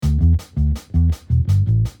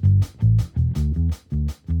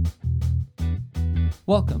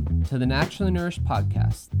Welcome to the Naturally Nourished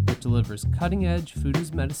podcast that delivers cutting-edge food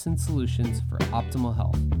as medicine solutions for optimal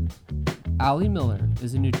health. Ali Miller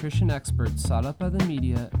is a nutrition expert sought out by the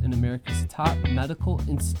media and America's top medical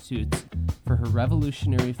institutes for her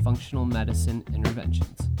revolutionary functional medicine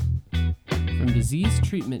interventions. From disease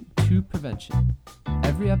treatment to prevention,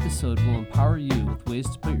 every episode will empower you with ways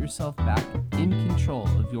to put yourself back in control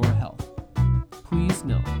of your health. Please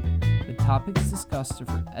note, the topics discussed are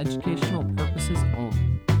for educational purposes only.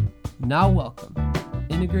 Now welcome,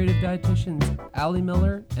 integrative dietitians Ali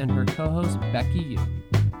Miller and her co-host Becky Yu.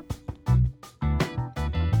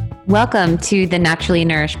 Welcome to the Naturally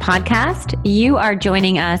Nourished podcast. You are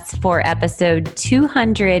joining us for episode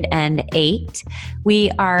 208.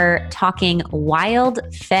 We are talking wild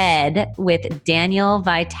fed with Daniel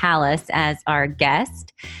Vitalis as our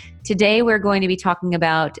guest. Today, we're going to be talking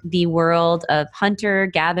about the world of hunter,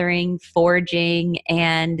 gathering, foraging,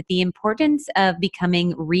 and the importance of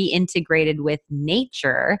becoming reintegrated with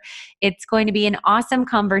nature. It's going to be an awesome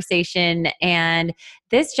conversation, and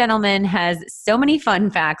this gentleman has so many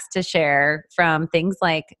fun facts to share, from things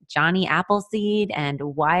like Johnny Appleseed and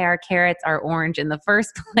why our carrots are orange in the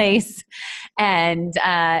first place. And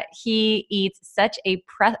he eats such a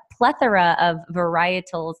plethora of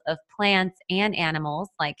varietals of plants and animals,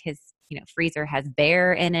 like his freezer has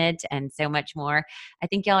bear in it and so much more. I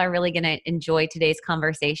think y'all are really going to enjoy today's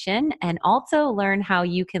conversation and also learn how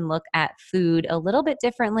you can look at food a little bit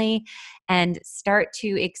differently and start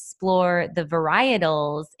to explore the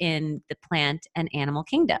varietals in the plant and animal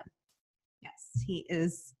kingdom. Yes, he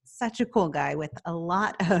is such a cool guy with a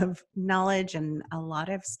lot of knowledge and a lot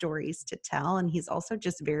of stories to tell. And he's also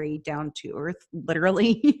just very down to earth,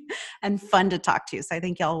 literally, and fun to talk to. So I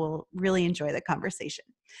think y'all will really enjoy the conversation.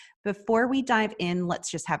 Before we dive in,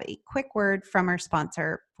 let's just have a quick word from our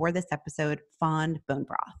sponsor for this episode, Fond Bone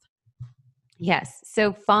Broth. Yes.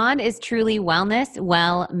 So Fond is truly wellness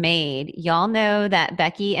well made. Y'all know that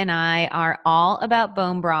Becky and I are all about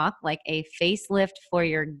bone broth, like a facelift for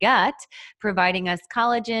your gut, providing us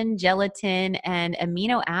collagen, gelatin, and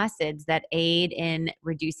amino acids that aid in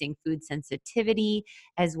reducing food sensitivity,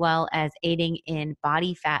 as well as aiding in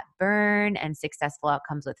body fat burn and successful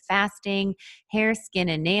outcomes with fasting, hair, skin,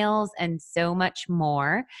 and nails, and so much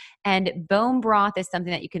more. And bone broth is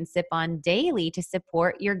something that you can sip on daily to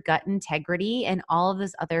support your gut integrity and all of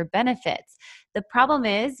those other benefits. The problem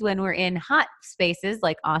is when we're in hot spaces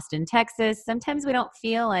like Austin, Texas, sometimes we don't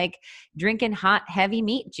feel like drinking hot, heavy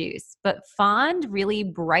meat juice. But Fond really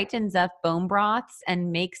brightens up bone broths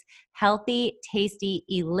and makes healthy, tasty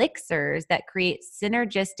elixirs that create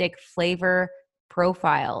synergistic flavor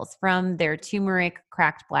profiles, from their turmeric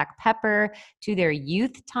cracked black pepper to their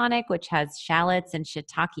youth tonic, which has shallots and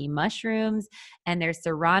shiitake mushrooms, and their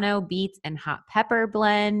serrano beets and hot pepper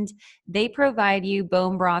blend. They provide you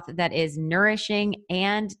bone broth that is nourishing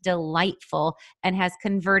and delightful, and has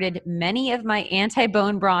converted many of my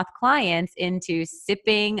anti-bone broth clients into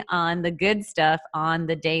sipping on the good stuff on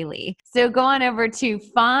the daily. So go on over to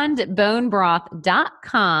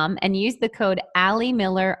fondbonebroth.com and use the code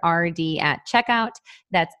AliMillerRD at checkout.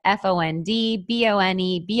 That's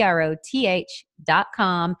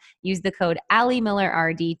FONDBONEBROTH.com. Use the code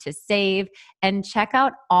AliMillerRD to save, and check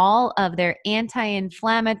out all of their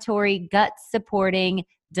anti-inflammatory, gut-supporting,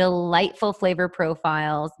 delightful flavor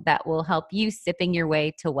profiles that will help you sipping your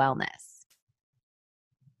way to wellness.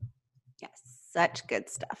 Yes, such good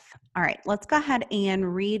stuff. All right, let's go ahead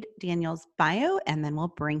and read Daniel's bio, and then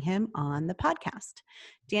we'll bring him on the podcast.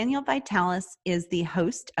 Daniel Vitalis is the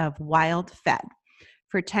host of Wild Fed.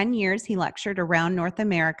 For 10 years, he lectured around North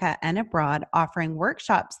America and abroad, offering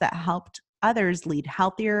workshops that helped others lead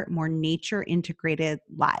healthier, more nature-integrated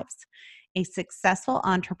lives. A successful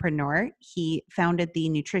entrepreneur, he founded the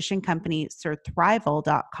nutrition company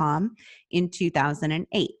Surthrival.com in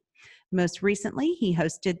 2008. Most recently, he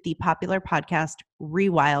hosted the popular podcast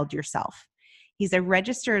Rewild Yourself. He's a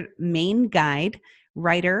registered Maine guide,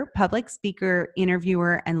 writer, public speaker,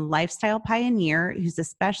 interviewer, and lifestyle pioneer who's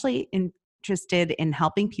especially interested in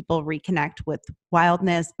helping people reconnect with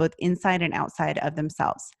wildness, both inside and outside of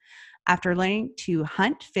themselves. After learning to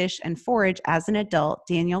hunt, fish, and forage as an adult,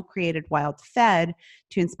 Daniel created Wild Fed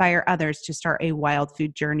to inspire others to start a wild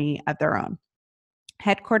food journey of their own.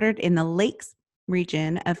 Headquartered in the Lakes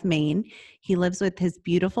region of Maine, he lives with his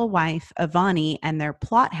beautiful wife, Ivani, and their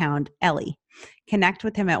plot hound, Ellie. Connect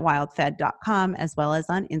with him at wildfed.com, as well as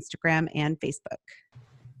on Instagram and Facebook.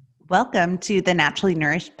 Welcome to the Naturally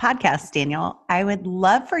Nourished podcast, Daniel. I would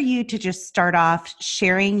love for you to just start off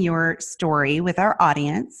sharing your story with our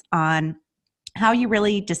audience on how you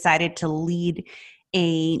really decided to lead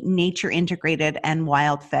a nature integrated and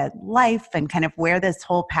wild fed life, and kind of where this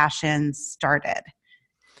whole passion started.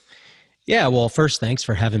 Yeah, well, first, thanks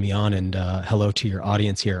for having me on, and hello to your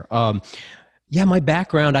audience here. Yeah, my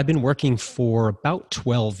background, I've been working for about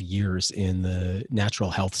 12 years in the natural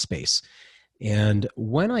health space. And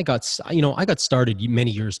when I got, I got started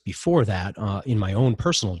many years before that in my own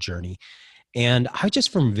personal journey. And I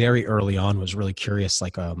just from very early on was really curious,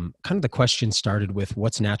 like kind of the question started with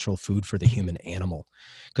what's natural food for the human animal?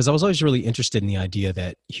 Because I was always really interested in the idea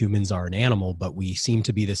that humans are an animal, but we seem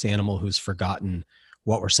to be this animal who's forgotten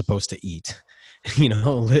what we're supposed to eat.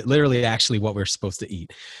 Literally actually what we're supposed to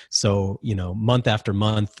eat. So, month after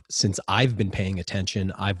month, since I've been paying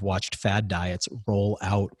attention, I've watched fad diets roll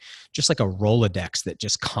out just like a Rolodex that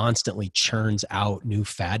just constantly churns out new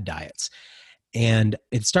fad diets. And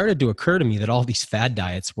it started to occur to me that all these fad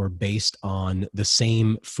diets were based on the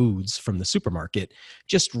same foods from the supermarket,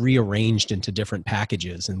 just rearranged into different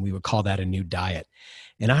packages. And we would call that a new diet.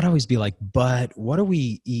 And I'd always be like, but what do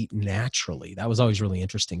we eat naturally? That was always really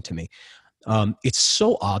interesting to me. It's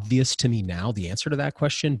so obvious to me now, the answer to that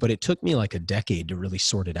question, but it took me like a decade to really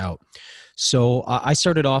sort it out. So I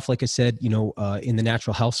started off, like I said, in the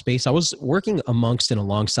natural health space. I was working amongst and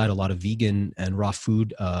alongside a lot of vegan and raw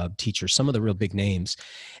food teachers, some of the real big names.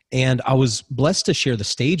 And I was blessed to share the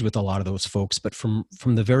stage with a lot of those folks. But from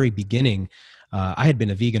the very beginning, I had been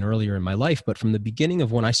a vegan earlier in my life, but from the beginning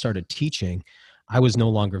of when I started teaching, I was no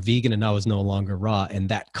longer vegan and I was no longer raw. And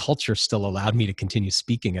that culture still allowed me to continue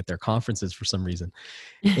speaking at their conferences for some reason.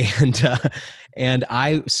 And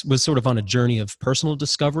I was sort of on a journey of personal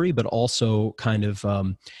discovery, but also kind of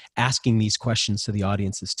asking these questions to the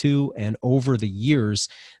audiences too. And over the years,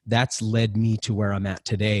 that's led me to where I'm at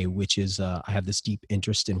today, which is I have this deep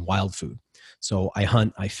interest in wild food. So I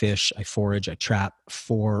hunt, I fish, I forage, I trap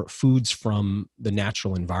for foods from the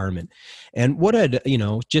natural environment. And what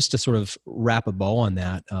just to sort of wrap a bow on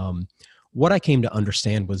that, what I came to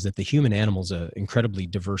understand was that the human animal is an incredibly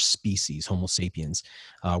diverse species, Homo sapiens.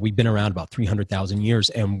 We've been around about 300,000 years,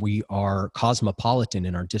 and we are cosmopolitan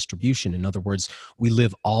in our distribution. In other words, we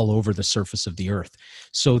live all over the surface of the earth.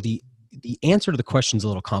 So the answer to the question is a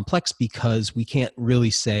little complex because we can't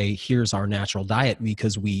really say, here's our natural diet,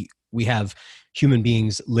 because we have human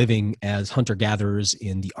beings living as hunter-gatherers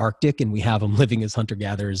in the Arctic, and we have them living as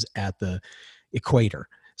hunter-gatherers at the equator.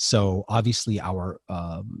 So obviously our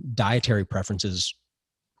dietary preferences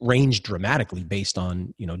range dramatically based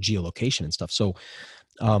on, geolocation and stuff. So,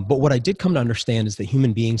 but what I did come to understand is that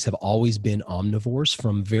human beings have always been omnivores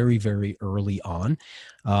from very, very early on,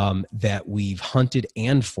 that we've hunted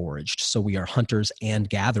and foraged. So we are hunters and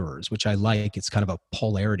gatherers, which I like. It's kind of a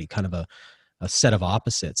polarity, kind of a set of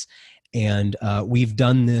opposites. And we've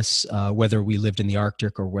done this whether we lived in the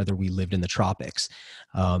Arctic or whether we lived in the tropics.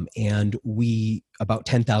 And we, about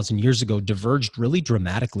 10,000 years ago, diverged really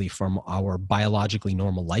dramatically from our biologically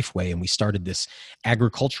normal life way. And we started this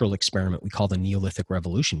agricultural experiment we call the Neolithic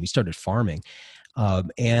Revolution. We started farming.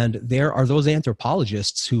 And there are those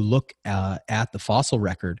anthropologists who look at the fossil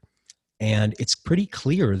record, and it's pretty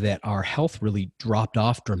clear that our health really dropped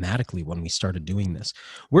off dramatically when we started doing this.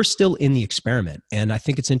 We're still in the experiment. And I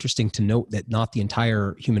think it's interesting to note that not the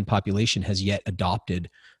entire human population has yet adopted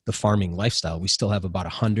the farming lifestyle. We still have about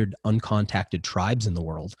 100 uncontacted tribes in the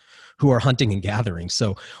world who are hunting and gathering.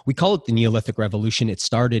 So we call it the Neolithic Revolution. It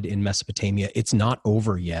started in Mesopotamia. It's not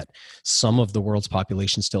over yet. Some of the world's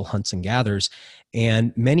population still hunts and gathers.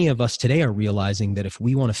 And many of us today are realizing that if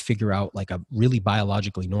we want to figure out like a really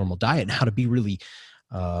biologically normal diet and how to be really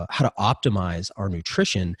how to optimize our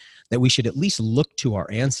nutrition, that we should at least look to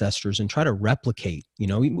our ancestors and try to replicate.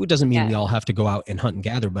 It doesn't mean we all have to go out and hunt and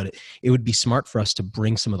gather, but it would be smart for us to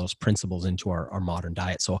bring some of those principles into our modern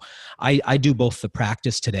diet. So I do both the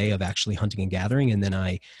practice today of actually hunting and gathering, and then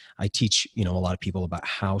I teach a lot of people about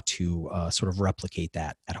how to sort of replicate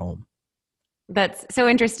that at home. That's so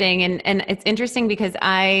interesting. And it's interesting because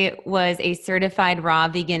I was a certified raw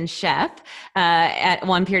vegan chef at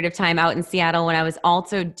one period of time out in Seattle when I was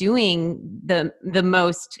also doing the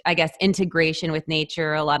most, I guess, integration with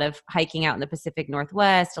nature, a lot of hiking out in the Pacific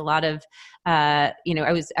Northwest, a lot of, I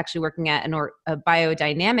was actually working at a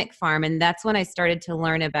biodynamic farm. And that's when I started to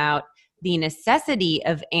learn about the necessity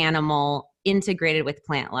of animal integrated with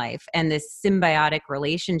plant life and this symbiotic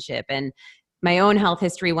relationship. And my own health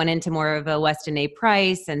history went into more of a Weston A.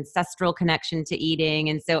 Price ancestral connection to eating.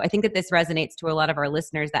 And so I think that this resonates to a lot of our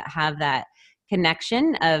listeners that have that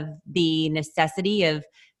connection of the necessity of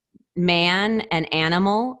man and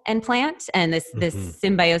animal and plant and this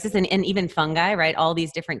symbiosis and even fungi, right? All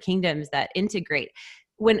these different kingdoms that integrate.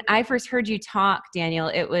 When I first heard you talk, Daniel,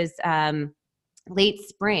 it was late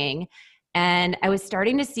spring. And I was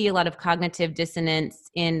starting to see a lot of cognitive dissonance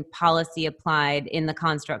in policy applied in the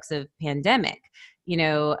constructs of pandemic.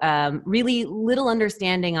 Really little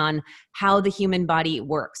understanding on how the human body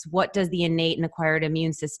works. What does the innate and acquired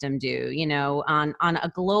immune system do? On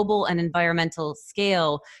a global and environmental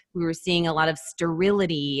scale, we were seeing a lot of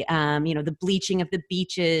sterility, the bleaching of the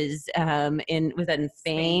beaches within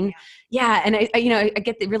Spain. Yeah. And I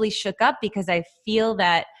get really shook up because I feel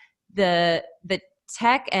that the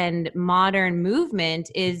tech and modern movement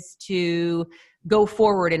is to go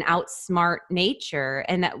forward and outsmart nature,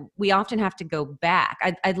 and that we often have to go back.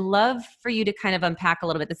 I'd love for you to kind of unpack a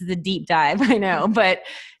little bit. This is a deep dive, I know, but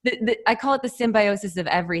I call it the symbiosis of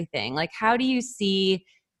everything. Like, how do you see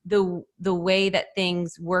the way that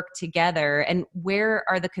things work together, and where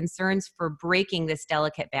are the concerns for breaking this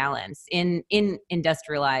delicate balance in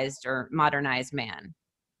industrialized or modernized man?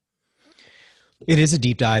 It is a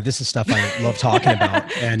deep dive. This is stuff I love talking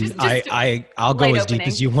about, and I'll go as deep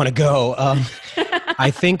as you want to go. I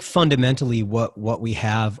think fundamentally what we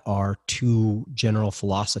have are two general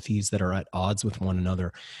philosophies that are at odds with one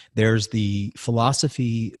another. There's the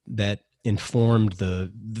philosophy that informed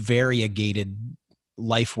the variegated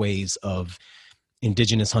life ways of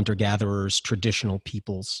indigenous hunter-gatherers, traditional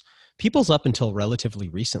peoples up until relatively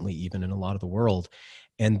recently, even in a lot of the world.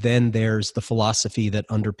 And then there's the philosophy that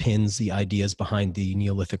underpins the ideas behind the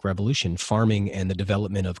Neolithic Revolution, farming and the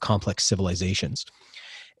development of complex civilizations.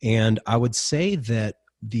 And I would say that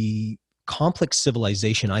the complex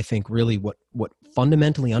civilization, I think really what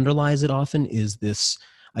fundamentally underlies it often is this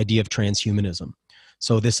idea of transhumanism.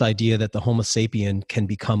 So this idea that the Homo sapien can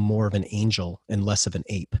become more of an angel and less of an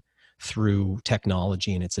ape through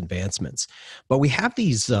technology and its advancements. But we have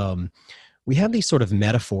these sort of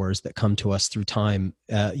metaphors that come to us through time,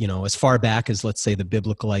 as far back as, let's say, the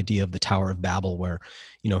biblical idea of the Tower of Babel, where,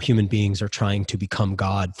 human beings are trying to become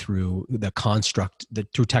God through the construct,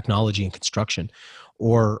 through technology and construction.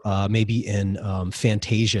 Or maybe in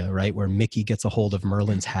Fantasia, right, where Mickey gets a hold of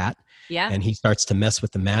Merlin's hat. Yeah. And he starts to mess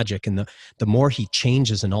with the magic. And the more he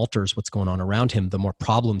changes and alters what's going on around him, the more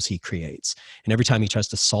problems he creates. And every time he tries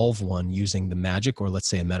to solve one using the magic, or let's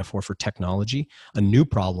say a metaphor for technology, a new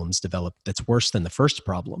problem's developed that's worse than the first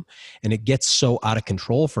problem. And it gets so out of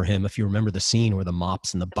control for him. If you remember the scene where the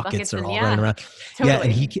mops and the buckets are all running around. Totally. Yeah,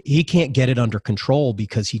 and he can't get it under control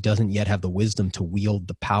because he doesn't yet have the wisdom to wield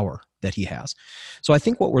the power that he has. So I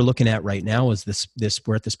think what we're looking at right now is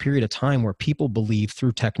we're at this period of time where people believe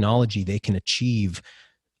through technology they can achieve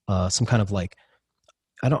some kind of like,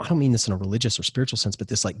 I don't mean this in a religious or spiritual sense, but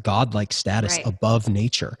this like godlike status above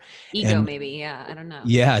nature. Ego, maybe. Yeah. I don't know.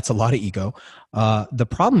 Yeah. It's a lot of ego. The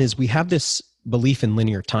problem is we have this belief in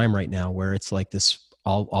linear time right now where it's like this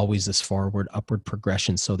always this forward upward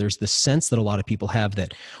progression. So there's this sense that a lot of people have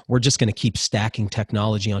that we're just going to keep stacking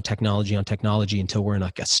technology on technology on technology until we're in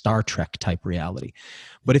like a Star Trek type reality.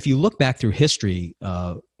 But if you look back through history,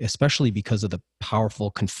 especially because of the powerful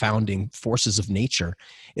confounding forces of nature,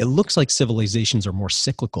 it looks like civilizations are more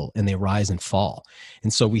cyclical and they rise and fall.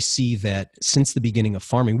 And so we see that since the beginning of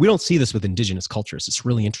farming, we don't see this with indigenous cultures. It's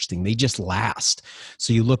really interesting. They just last.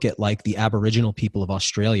 So you look at like the Aboriginal people of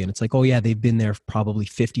Australia and it's like, oh yeah, they've been there probably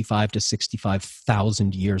 55 to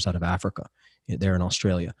 65,000 years out of Africa. There in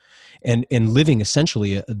Australia, and living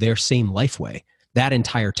essentially their same life way that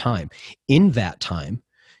entire time. In that time,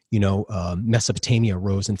 Mesopotamia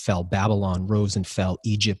rose and fell, Babylon rose and fell,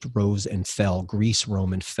 Egypt rose and fell, Greece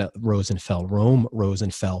rose and fell, Rome rose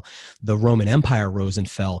and fell, the Roman Empire rose and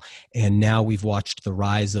fell, and now we've watched the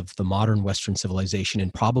rise of the modern Western civilization,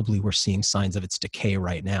 and probably we're seeing signs of its decay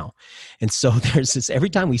right now. And so there's this, every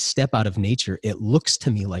time we step out of nature, it looks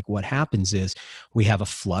to me like what happens is we have a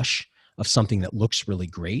flush of something that looks really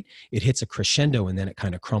great, it hits a crescendo, and then it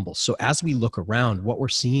kind of crumbles. So as we look around, what we're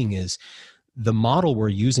seeing is the model we're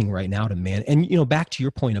using right now to and back to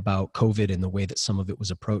your point about COVID and the way that some of it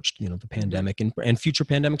was approached, the pandemic and future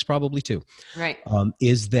pandemics probably too, right?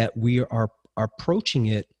 Is that we are approaching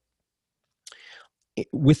it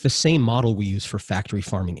with the same model we use for factory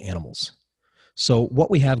farming animals. So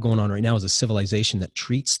what we have going on right now is a civilization that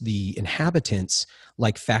treats the inhabitants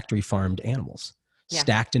like factory farmed animals. Yeah.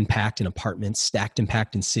 Stacked and packed in apartments, stacked and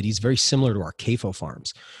packed in cities, very similar to our CAFO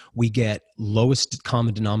farms. We get lowest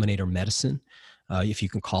common denominator medicine, if you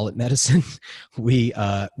can call it medicine. We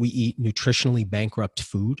eat nutritionally bankrupt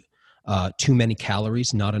food. too many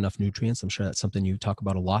calories, not enough nutrients. I'm sure that's something you talk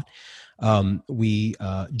about a lot. We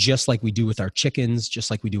just like we do with our chickens,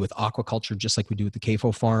 just like we do with aquaculture, just like we do with the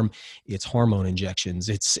CAFO farm, it's hormone injections,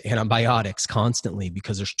 it's antibiotics constantly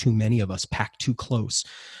because there's too many of us packed too close.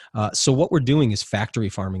 So what we're doing is factory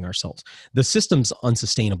farming ourselves. The system's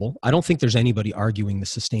unsustainable. I don't think there's anybody arguing the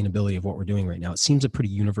sustainability of what we're doing right now. It seems a pretty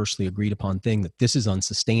universally agreed upon thing that this is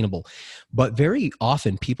unsustainable. But very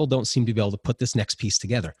often people don't seem to be able to put this next piece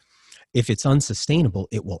together. If it's unsustainable,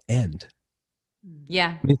 it will end.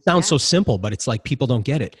 Yeah. I mean, it sounds so simple, but it's like people don't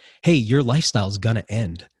get it. Hey, your lifestyle is going to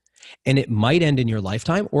end. And it might end in your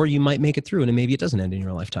lifetime, or you might make it through, and maybe it doesn't end in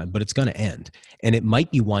your lifetime, but it's going to end. And it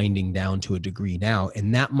might be winding down to a degree now.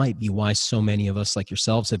 And that might be why so many of us, like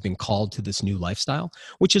yourselves, have been called to this new lifestyle,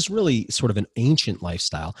 which is really sort of an ancient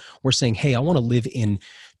lifestyle. We're saying, hey, I want to live in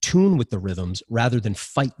tune with the rhythms rather than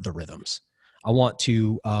fight the rhythms. I want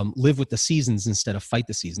to live with the seasons instead of fight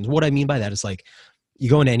the seasons. What I mean by that is like, you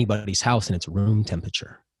go into anybody's house and it's room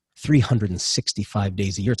temperature, 365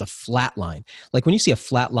 days a year. It's a flat line. Like when you see a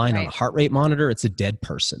flat line on a heart rate monitor, it's a dead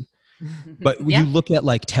person. But when you look at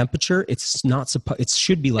like temperature, it's not supposed, it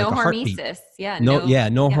should be like a heartbeat. No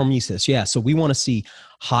hormesis. Yeah. So we want to see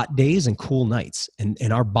hot days and cool nights,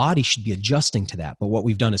 and our body should be adjusting to that. But what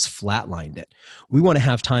we've done is flatlined it. We want to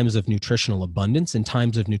have times of nutritional abundance and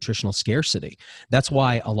times of nutritional scarcity. That's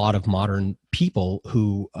why a lot of modern people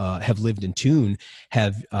who have lived in tune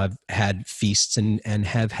have had feasts and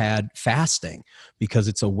have had fasting, because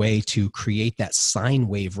it's a way to create that sine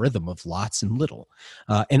wave rhythm of lots and little.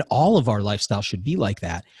 And all of our lifestyle should be like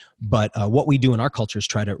that. But what we do in our culture is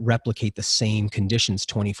try to replicate the same conditions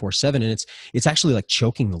 24/7. And it's actually like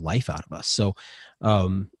choking the life out of us. So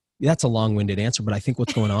that's a long-winded answer, but I think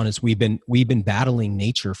what's going on is we've been battling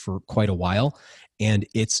nature for quite a while, and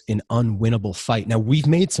it's an unwinnable fight. Now, we've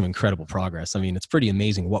made some incredible progress. I mean, it's pretty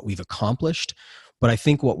amazing what we've accomplished, but I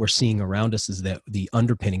think what we're seeing around us is that the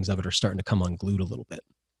underpinnings of it are starting to come unglued a little bit.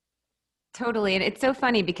 Totally. And it's so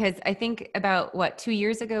funny because I think about 2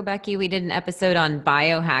 years ago, Becky, we did an episode on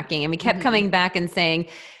biohacking, and we kept coming back and saying,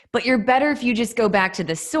 but you're better if you just go back to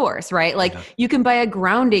the source, right? Like you can buy a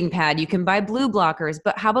grounding pad, you can buy blue blockers,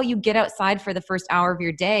 but how about you get outside for the first hour of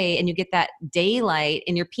your day and you get that daylight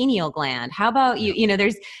in your pineal gland? How about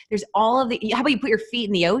there's all of the, how about you put your feet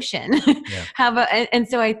in the ocean? How about, and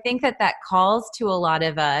so I think that calls to a lot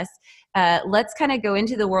of us. Let's kind of go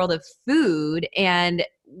into the world of food and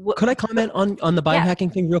could I comment on the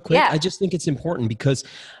biohacking thing real quick? Yeah. I just think it's important because,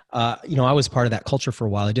 I was part of that culture for a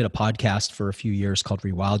while. I did a podcast for a few years called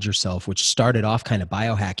Rewild Yourself, which started off kind of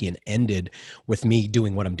biohacking and ended with me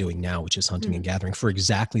doing what I'm doing now, which is hunting and gathering, for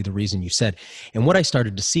exactly the reason you said. And what I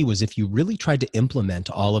started to see was if you really tried to implement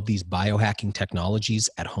all of these biohacking technologies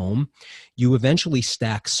at home, you eventually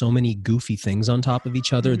stack so many goofy things on top of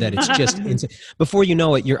each other that it's just insane. Before you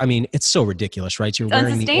know it, it's so ridiculous, right? You're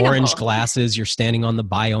wearing the orange glasses, you're standing on the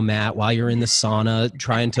biomat while you're in the sauna,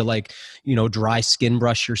 trying to dry skin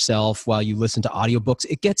brush yourself while you listen to audiobooks.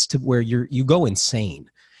 It gets to where you go insane.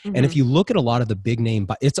 And if you look at a lot of the big name,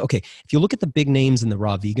 it's okay. If you look at the big names in the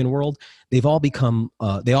raw vegan world, they've all become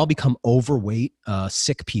overweight,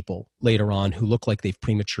 sick people later on who look like they've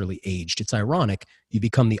prematurely aged. It's ironic. You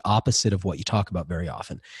become the opposite of what you talk about very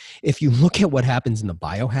often. If you look at what happens in the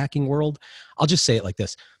biohacking world, I'll just say it like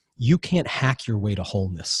this. You can't hack your way to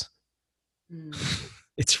wholeness.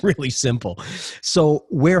 It's really simple. So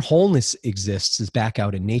where wholeness exists is back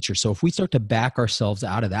out in nature. So if we start to back ourselves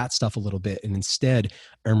out of that stuff a little bit and instead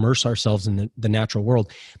immerse ourselves in the natural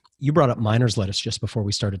world. You brought up miner's lettuce just before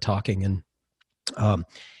we started talking. And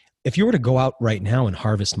if you were to go out right now and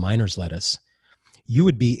harvest miner's lettuce, you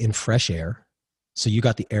would be in fresh air. So you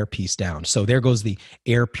got the air piece down. So there goes the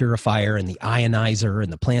air purifier and the ionizer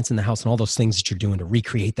and the plants in the house and all those things that you're doing to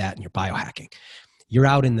recreate that in your biohacking. You're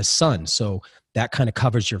out in the sun. So that kind of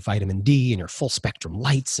covers your vitamin D and your full spectrum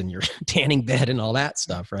lights and your tanning bed and all that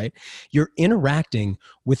stuff, right? You're interacting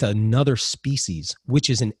with another species, which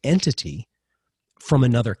is an entity from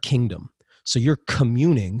another kingdom. So you're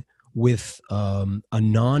communing with a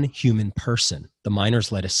non-human person, the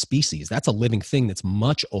miner's lettuce species. That's a living thing that's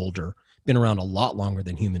much older, been around a lot longer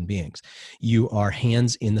than human beings. You are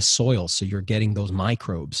hands in the soil, so you're getting those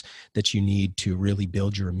microbes that you need to really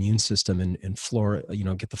build your immune system and flora,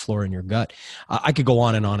 get the flora in your gut. I could go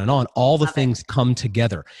on and on and on. All the things come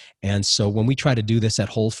together. And so when we try to do this at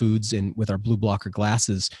Whole Foods and with our blue blocker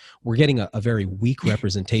glasses, we're getting a very weak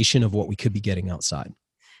representation of what we could be getting outside.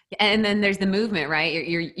 And then there's the movement, right?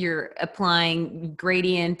 You're applying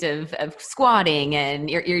gradient of squatting, and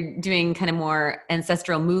you're doing kind of more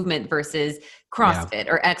ancestral movement versus CrossFit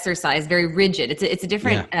or exercise, very rigid. It's a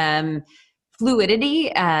different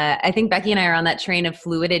fluidity. I think Becky and I are on that train of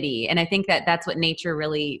fluidity. And I think that that's what nature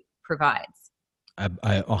really provides.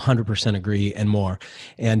 I 100% agree and more.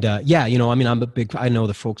 And yeah, I know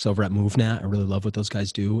the folks over at MoveNat. I really love what those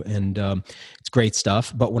guys do. And it's great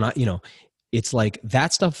stuff. But when it's like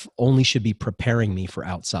that stuff only should be preparing me for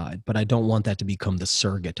outside, but I don't want that to become the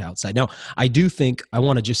surrogate to outside. Now, I do think, I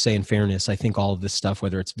want to just say in fairness, I think all of this stuff,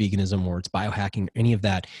 whether it's veganism or it's biohacking, any of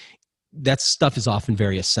that, that stuff is often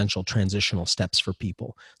very essential transitional steps for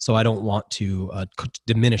people. So I don't want to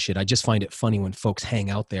diminish it. I just find it funny when folks hang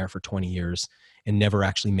out there for 20 years and never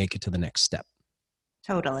actually make it to the next step.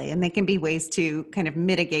 Totally. And they can be ways to kind of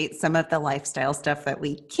mitigate some of the lifestyle stuff that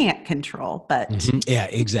we can't control, but yeah,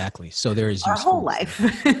 exactly. So there is our whole life.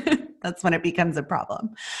 That's when it becomes a problem.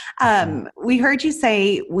 We heard you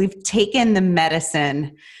say we've taken the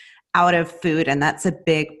medicine out of food, and that's a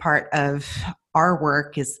big part of our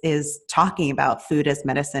work is talking about food as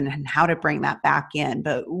medicine and how to bring that back in.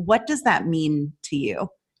 But what does that mean to you?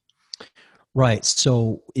 Right.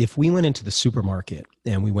 So if we went into the supermarket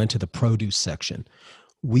and we went to the produce section,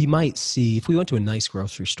 we might see, if we went to a nice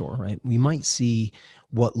grocery store, right, we might see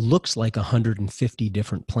what looks like 150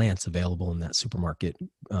 different plants available in that supermarket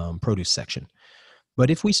produce section. But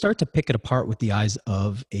if we start to pick it apart with the eyes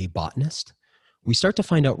of a botanist, we start to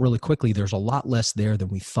find out really quickly there's a lot less there than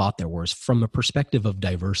we thought there was from a perspective of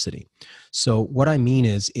diversity. So what I mean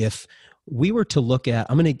is, if we were to look at,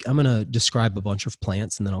 I'm going to describe a bunch of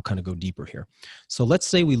plants and then I'll kind of go deeper here. So let's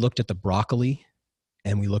say we looked at the broccoli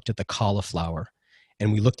and we looked at the cauliflower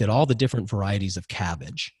and we looked at all the different varieties of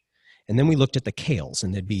cabbage. And then we looked at the kales,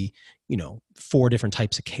 and there'd be, 4 different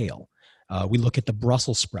types of kale. We look at the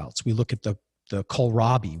Brussels sprouts. We look at the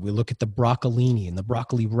kohlrabi. We look at the broccolini and the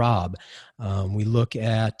broccoli rabe. We look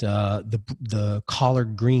at the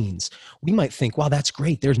collard greens. We might think, wow, that's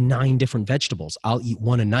great. There's 9 different vegetables. I'll eat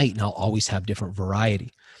one a night and I'll always have different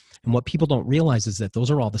variety. And what people don't realize is that those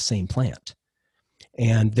are all the same plant.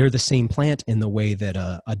 And they're the same plant in the way that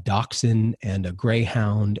a dachshund and a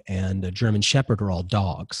greyhound and a German shepherd are all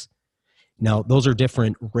dogs. Now, those are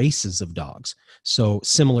different races of dogs. So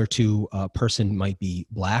similar to a person might be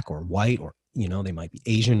black or white, or they might be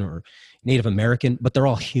Asian or Native American, but they're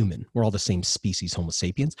all human. We're all the same species, Homo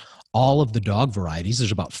sapiens. All of the dog varieties,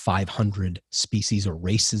 there's about 500 species or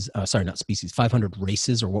races, 500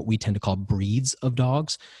 races, or what we tend to call breeds of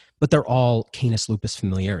dogs, but they're all Canis lupus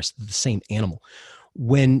familiaris, the same animal.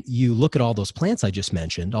 When you look at all those plants I just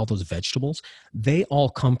mentioned, all those vegetables, they all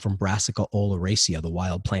come from Brassica oleracea, the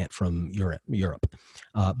wild plant from Europe.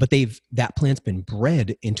 But that plant's been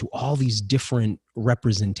bred into all these different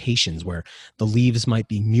representations where the leaves might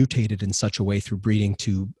be mutated in such a way through breeding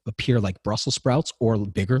to appear like Brussels sprouts or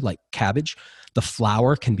bigger like cabbage. The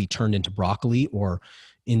flower can be turned into broccoli or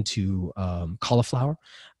into cauliflower.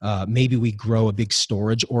 Maybe we grow a big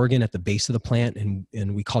storage organ at the base of the plant,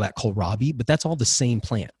 and we call that kohlrabi, but that's all the same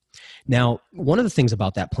plant. Now, one of the things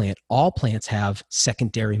about that plant, all plants have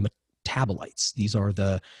secondary metabolites. These are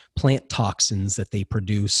the plant toxins that they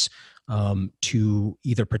produce to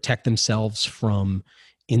either protect themselves from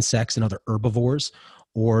insects and other herbivores,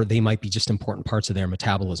 or they might be just important parts of their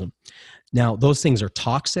metabolism. Now, those things are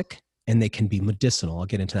toxic and they can be medicinal. I'll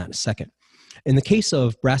get into that in a second. In the case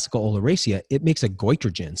of Brassica oleracea, it makes a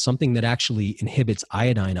goitrogen, something that actually inhibits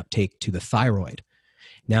iodine uptake to the thyroid.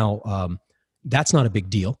 Now, that's not a big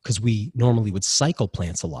deal because we normally would cycle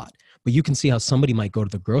plants a lot. But you can see how somebody might go to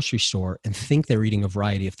the grocery store and think they're eating a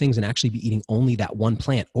variety of things and actually be eating only that one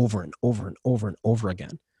plant over and over and over and over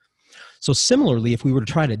again. So similarly, if we were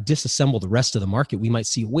to try to disassemble the rest of the market, we might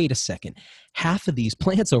see, wait a second, half of these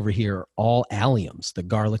plants over here are all alliums, the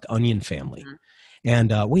garlic onion family. Mm-hmm.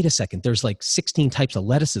 And wait a second, there's like 16 types of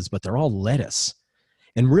lettuces, but they're all lettuce.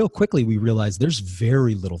 And real quickly, we realize there's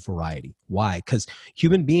very little variety. Why? Because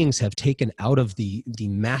human beings have taken out of the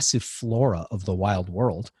massive flora of the wild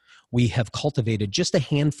world, we have cultivated just a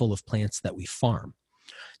handful of plants that we farm.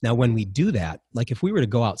 Now, when we do that, like if we were to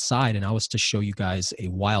go outside and I was to show you guys a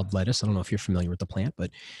wild lettuce, I don't know if you're familiar with the plant,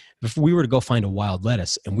 but if we were to go find a wild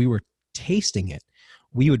lettuce and we were tasting it,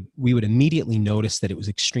 we would immediately notice that it was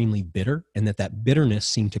extremely bitter, and that bitterness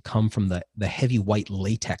seemed to come from the heavy white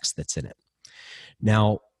latex that's in it.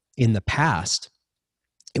 Now, in the past,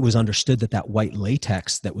 it was understood that white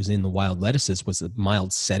latex that was in the wild lettuces was a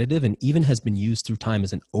mild sedative and even has been used through time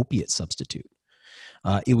as an opiate substitute.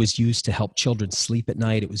 It was used to help children sleep at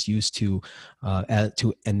night. It was used to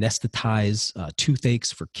anesthetize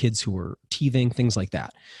toothaches for kids who were teething, things like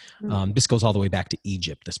that. This goes all the way back to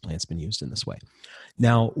Egypt. This plant's been used in this way.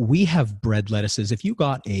 Now, we have bred lettuces. If you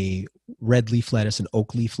got a red leaf lettuce, an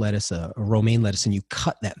oak leaf lettuce, a romaine lettuce, and you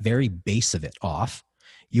cut that very base of it off,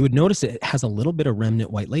 you would notice it has a little bit of remnant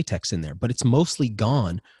white latex in there, but it's mostly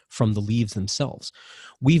gone from the leaves themselves.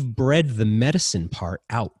 We've bred the medicine part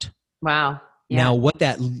out. Wow. Yeah. Now, what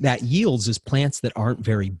that yields is plants that aren't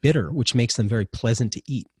very bitter, which makes them very pleasant to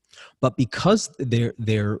eat. But because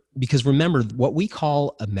because remember, what we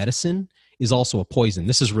call a medicine is also a poison.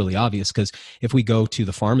 This is really obvious because if we go to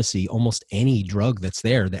the pharmacy, almost any drug that's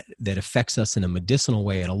there that affects us in a medicinal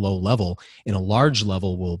way at a low level, in a large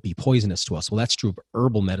level, will be poisonous to us. Well, that's true of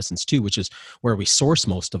herbal medicines too, which is where we source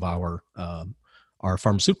most of our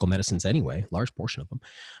pharmaceutical medicines anyway, large portion of them.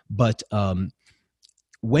 But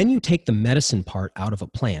when you take the medicine part out of a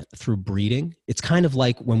plant through breeding, it's kind of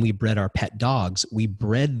like when we bred our pet dogs. We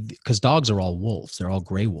bred, because dogs are all wolves. They're all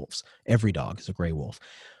gray wolves. Every dog is a gray wolf.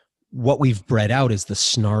 What we've bred out is the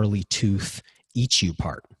snarly tooth, eat you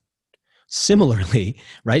part. Similarly,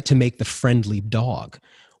 right, to make the friendly dog.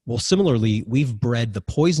 Well, similarly, we've bred the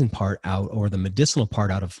poison part out, or the medicinal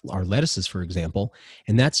part out of our lettuces, for example,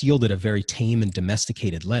 and that's yielded a very tame and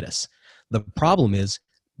domesticated lettuce. The problem is,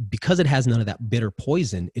 because it has none of that bitter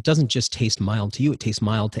poison, it doesn't just taste mild to you, it tastes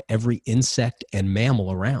mild to every insect and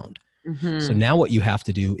mammal around. Mm-hmm. So now what you have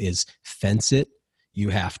to do is fence it. You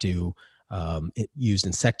have to use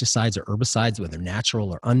insecticides or herbicides, whether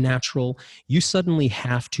natural or unnatural. You suddenly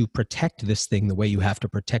have to protect this thing the way you have to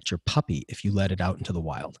protect your puppy if you let it out into the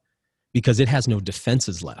wild, because it has no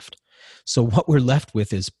defenses left. So what we're left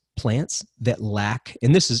with is plants that lack,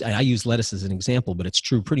 and this is, I use lettuce as an example, but it's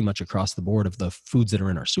true pretty much across the board of the foods that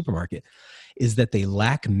are in our supermarket, is that they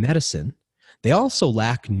lack medicine. They also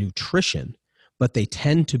lack nutrition, but they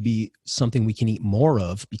tend to be something we can eat more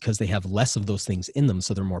of because they have less of those things in them,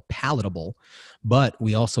 so they're more palatable. But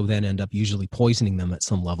we also then end up usually poisoning them at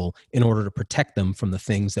some level in order to protect them from the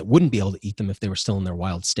things that wouldn't be able to eat them if they were still in their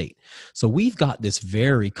wild state. So we've got this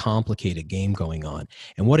very complicated game going on.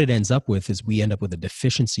 And what it ends up with is we end up with a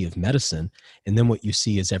deficiency of medicine. And then what you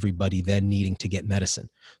see is everybody then needing to get medicine.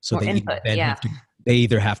 So they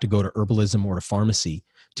either have to go to herbalism or to pharmacy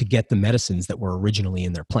to get the medicines that were originally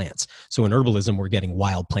in their plants. So in herbalism, we're getting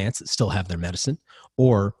wild plants that still have their medicine,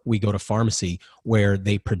 or we go to pharmacy where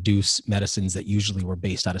they produce medicines that usually were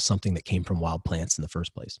based out of something that came from wild plants in the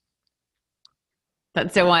first place.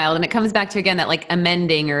 That's so wild. And it comes back to, again, that like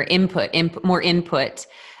amending or more input.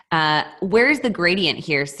 Where's the gradient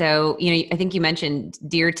here? So, I think you mentioned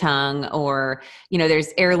deer tongue, or,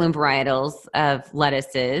 there's heirloom varietals of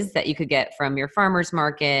lettuces that you could get from your farmer's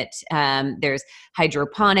market. There's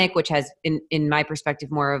hydroponic, which has, in my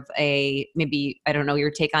perspective, more of a, maybe, I don't know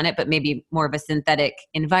your take on it, but maybe more of a synthetic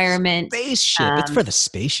environment. Spaceship. It's for the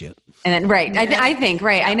spaceship. And then, right. I think,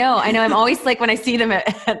 right. I know. I'm always like, when I see them,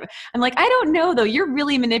 I'm like, I don't know though. You're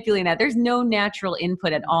really manipulating that. There's no natural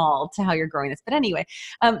input at all to how you're growing this. But anyway,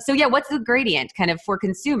 so yeah, what's the gradient kind of for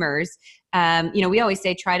consumers? We always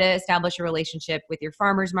say, try to establish a relationship with your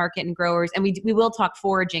farmers market and growers. And we will talk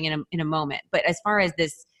foraging in a moment. But as far as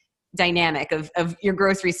this dynamic of your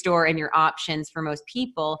grocery store and your options for most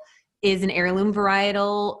people, is an heirloom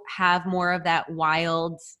varietal have more of that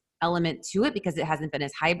wild element to it because it hasn't been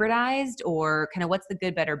as hybridized, or kind of what's the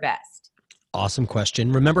good, better, best? Awesome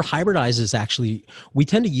question. Remember, hybridize is actually, we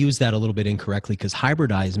tend to use that a little bit incorrectly, because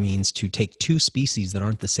hybridize means to take two species that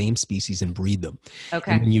aren't the same species and breed them.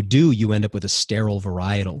 Okay. And when you do, you end up with a sterile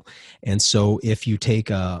varietal. And so if you take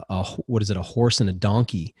a horse and a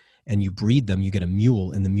donkey and you breed them, you get a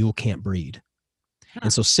mule, and the mule can't breed.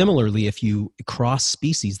 And so similarly, if you cross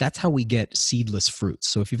species, that's how we get seedless fruits.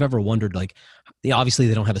 So if you've ever wondered, like, obviously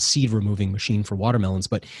they don't have a seed removing machine for watermelons,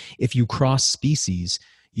 but if you cross species,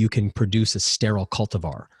 you can produce a sterile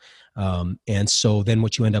cultivar. And so then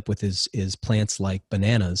what you end up with is plants like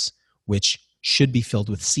bananas, which should be filled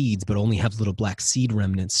with seeds, but only have little black seed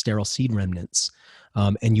remnants, sterile seed remnants.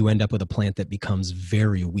 And you end up with a plant that becomes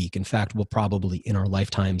very weak. In fact, we'll probably in our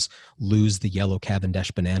lifetimes lose the yellow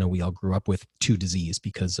Cavendish banana we all grew up with to disease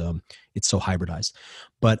because it's so hybridized.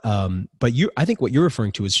 But I think what you're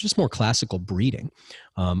referring to is just more classical breeding.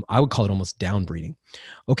 I would call it almost down breeding.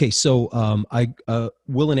 Okay, so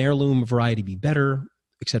will an heirloom variety be better,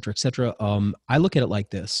 et cetera, et cetera? I look at it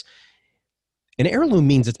like this. An heirloom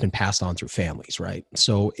means it's been passed on through families, right?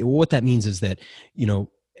 So what that means is that,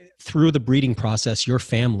 through the breeding process, your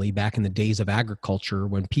family, back in the days of agriculture,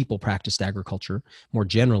 when people practiced agriculture more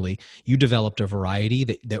generally, you developed a variety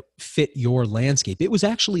that fit your landscape. It was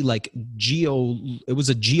actually like it was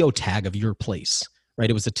a geotag of your place, right?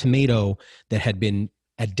 It was a tomato that had been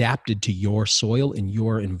adapted to your soil and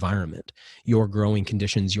your environment, your growing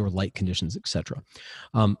conditions, your light conditions, etc.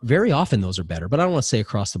 Very often those are better, but I don't want to say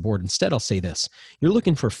across the board. Instead, I'll say this. You're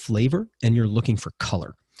looking for flavor and you're looking for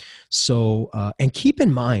color. So, and keep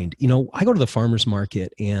in mind, I go to the farmer's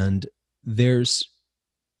market, and there's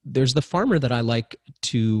the farmer that I like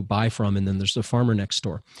to buy from, and then there's the farmer next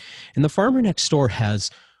door. And the farmer next door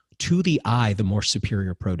has, to the eye, the more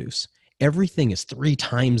superior produce. Everything is 3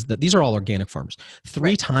 times these are all organic farmers,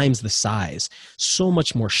 3 times the size, so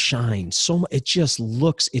much more shine. It just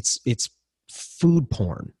looks, it's food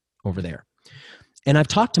porn over there. And I've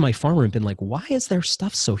talked to my farmer and been like, why is their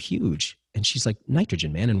stuff so huge? And she's like,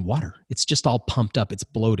 nitrogen, man, and water. It's just all pumped up. It's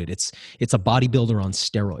bloated. It's a bodybuilder on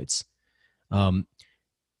steroids.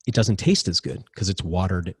 It doesn't taste as good because it's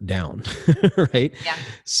watered down, right? Yeah.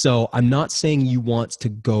 So I'm not saying you want to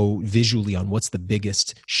go visually on what's the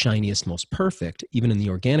biggest, shiniest, most perfect, even in the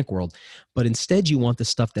organic world, but instead you want the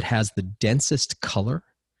stuff that has the densest color.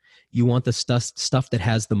 You want the stuff that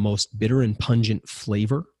has the most bitter and pungent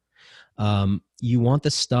flavor. You want the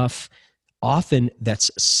stuff often that's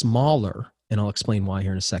smaller, and I'll explain why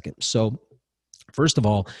here in a second. So first of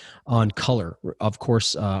all, on color, of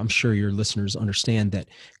course, I'm sure your listeners understand that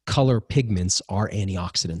color pigments are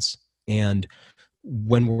antioxidants. And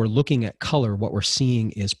when we're looking at color, what we're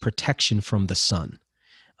seeing is protection from the sun,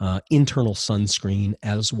 internal sunscreen,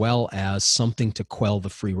 as well as something to quell the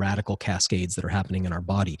free radical cascades that are happening in our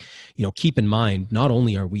body. Keep in mind, not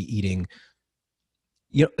only are we eating,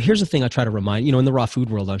 here's the thing I try to remind, in the raw food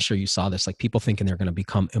world, I'm sure you saw this, like people thinking they're going to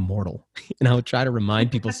become immortal. And I would try to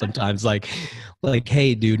remind people sometimes like,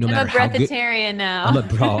 hey dude, no matter how good. I'm a breatharian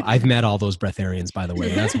now. I've met all those breatharians, by the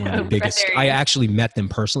way. That's one of the biggest, I actually met them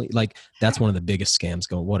personally. Like that's one of the biggest scams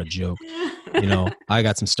going, what a joke. I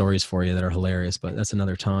got some stories for you that are hilarious, but that's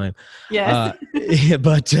another time. Yes.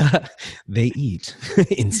 But they eat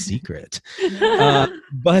in secret.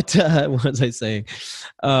 What was I saying?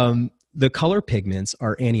 The color pigments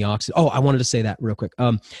are antioxidant. Oh, I wanted to say that real quick.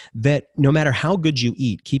 That no matter how good you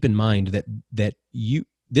eat, keep in mind that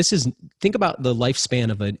think about the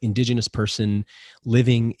lifespan of an indigenous person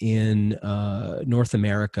living in North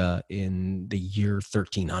America in the year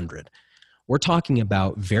 1300. We're talking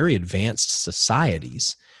about very advanced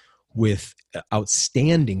societies with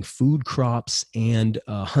outstanding food crops and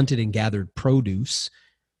hunted and gathered produce,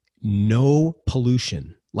 no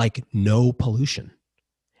pollution.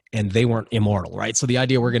 And they weren't immortal, right? So the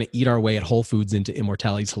idea we're going to eat our way at Whole Foods into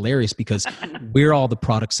immortality is hilarious because we're all the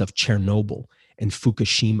products of Chernobyl and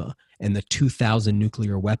Fukushima and the 2000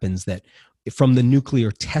 nuclear weapons that from the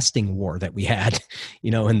nuclear testing war that we had,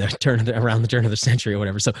 in the around the turn of the century or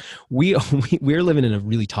whatever. So we're living in a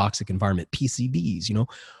really toxic environment. PCBs,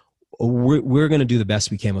 we're going to do the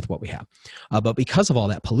best we can with what we have. But because of all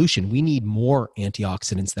that pollution, we need more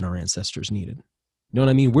antioxidants than our ancestors needed. You know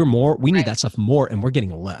what I mean? We need that stuff more, and we're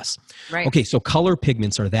getting less. Right. Okay, so color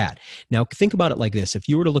pigments are that. Now, think about it like this. If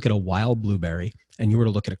you were to look at a wild blueberry and you were to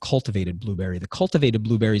look at a cultivated blueberry, the cultivated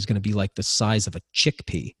blueberry is going to be like the size of a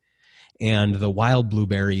chickpea. And the wild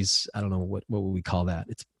blueberries, I don't know, what would we call that?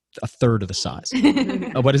 It's a third of the size.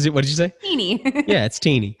 What is it? What did you say? Teeny. Yeah, it's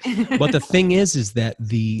teeny. But the thing is that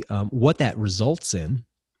what that results in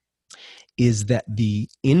is that the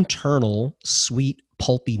internal sweet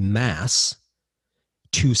pulpy mass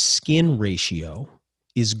to skin ratio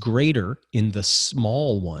is greater in the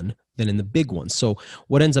small one than in the big one. So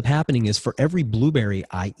what ends up happening is for every blueberry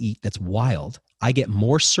I eat that's wild, I get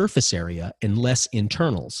more surface area and less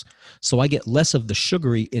internals. So I get less of the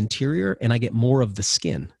sugary interior and I get more of the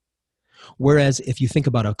skin. Whereas if you think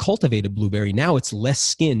about a cultivated blueberry, now it's less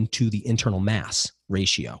skin to the internal mass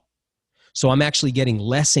ratio. So I'm actually getting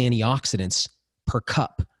less antioxidants per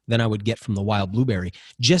cup than I would get from the wild blueberry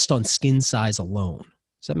just on skin size alone.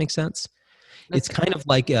 Does that make sense? It's kind of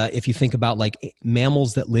like if you think about like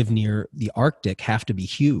mammals that live near the Arctic have to be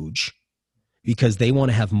huge because they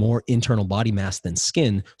want to have more internal body mass than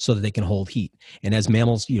skin so that they can hold heat. And as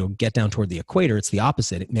mammals, get down toward the equator, it's the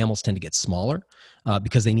opposite. Mammals tend to get smaller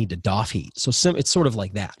because they need to doff heat. So it's sort of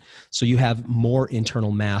like that. So you have more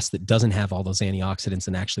internal mass that doesn't have all those antioxidants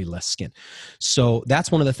and actually less skin. So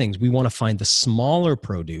that's one of the things. We want to find the smaller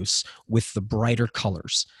produce with the brighter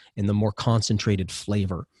colors and the more concentrated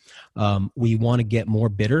flavor. We want to get more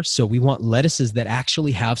bitter. So we want lettuces that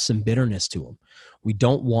actually have some bitterness to them. We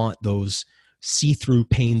don't want those see-through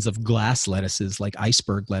panes of glass lettuces like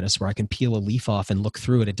iceberg lettuce where I can peel a leaf off and look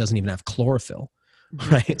through it. It doesn't even have chlorophyll,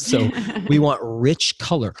 right? So we want rich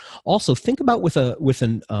color. Also, think about with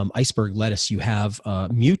an iceberg lettuce, you have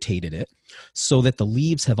mutated it so that the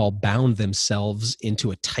leaves have all bound themselves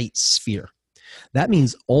into a tight sphere. That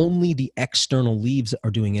means only the external leaves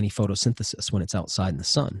are doing any photosynthesis when it's outside in the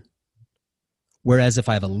sun. Whereas if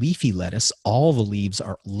I have a leafy lettuce, all the leaves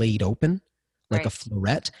are laid open like a Right.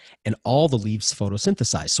 floret, and all the leaves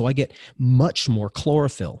photosynthesize. So I get much more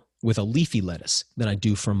chlorophyll with a leafy lettuce than I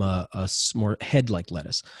do from a more head-like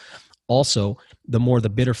lettuce. Also, the more the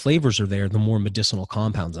bitter flavors are there, the more medicinal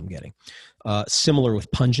compounds I'm getting. Similar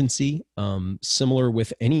with pungency, similar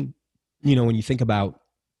with any, when you think about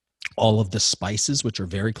all of the spices, which are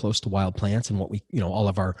very close to wild plants, and what we, all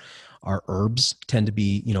of our herbs tend to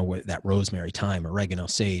be, that rosemary, thyme, oregano,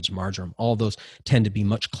 sage, marjoram, all those tend to be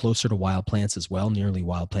much closer to wild plants as well, nearly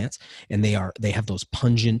wild plants. And they have those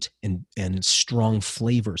pungent and strong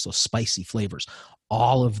flavors, those spicy flavors.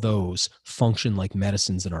 All of those function like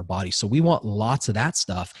medicines in our body. So we want lots of that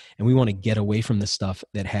stuff, and we want to get away from the stuff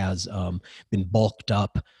that has been bulked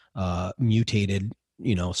up, mutated,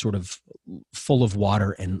 sort of full of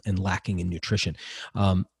water and lacking in nutrition.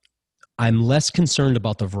 I'm less concerned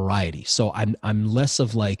about the variety. So I'm less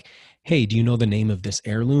of like, hey, do you know the name of this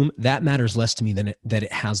heirloom? That matters less to me than that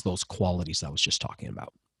it has those qualities I was just talking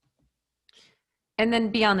about. And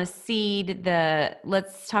then beyond the seed,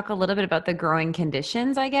 let's talk a little bit about the growing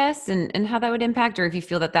conditions, I guess, and how that would impact, or if you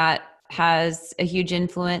feel that has a huge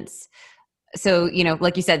influence. So,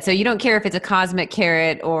 like you said, so you don't care if it's a cosmic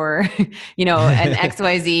carrot or, an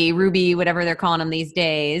XYZ ruby, whatever they're calling them these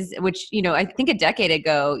days, which, I think a decade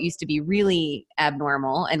ago used to be really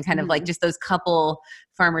abnormal and kind of like just those couple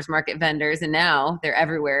farmers market vendors. And now they're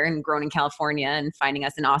everywhere and grown in California and finding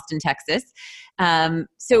us in Austin, Texas.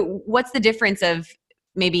 So what's the difference of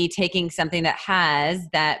maybe taking something that has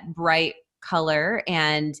that bright color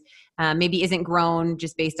and maybe isn't grown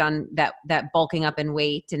just based on that bulking up in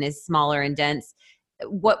weight and is smaller and dense?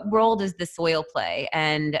 What role does the soil play,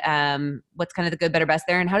 and what's kind of the good, better, best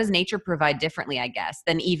there? And how does nature provide differently, I guess,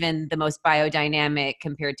 than even the most biodynamic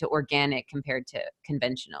compared to organic compared to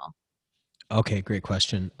conventional? Okay, great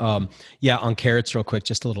question. Yeah, on carrots, real quick,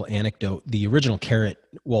 just a little anecdote. The original carrot,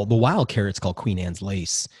 the wild carrot's called Queen Anne's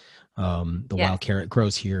lace. Wild carrot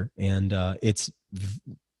grows here, and it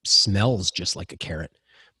smells just like a carrot,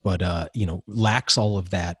 but lacks all of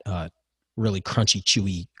that really crunchy,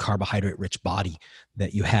 chewy, carbohydrate-rich body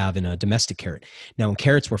that you have in a domestic carrot. Now, when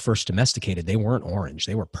carrots were first domesticated, they weren't orange;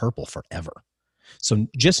 they were purple forever. So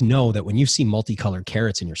just know that when you see multicolored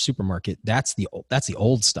carrots in your supermarket, that's the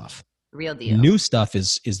old stuff. Real deal. New stuff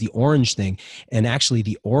is the orange thing, and actually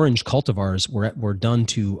the orange cultivars were done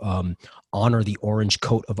to honor the orange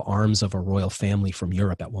coat of arms of a royal family from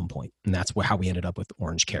Europe at one point, and that's how we ended up with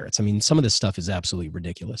orange carrots. I mean, some of this stuff is absolutely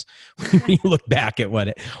ridiculous when you look back at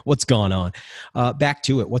what's gone on. Back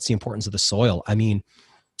to it, what's the importance of the soil? I mean,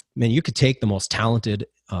 man, you could take the most talented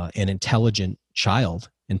and intelligent child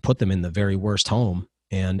and put them in the very worst home,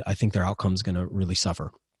 and I think their outcome's going to really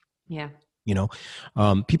suffer. Yeah.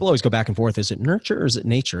 People always go back and forth. Is it nurture or is it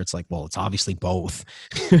nature? It's like, well, it's obviously both,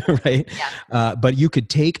 right? Yeah. But you could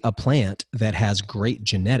take a plant that has great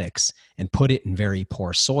genetics and put it in very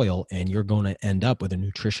poor soil, and you're going to end up with a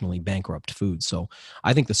nutritionally bankrupt food. So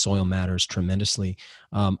I think the soil matters tremendously.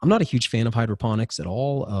 I'm not a huge fan of hydroponics at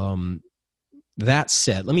all. That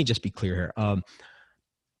said, let me just be clear here.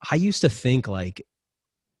 I used to think like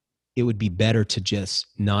it would be better to just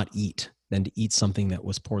not eat than to eat something that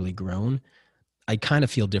was poorly grown. I kind of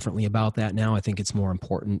feel differently about that now. I think it's more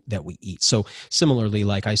important that we eat. So similarly,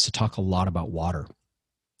 like I used to talk a lot about water,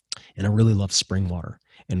 and I really love spring water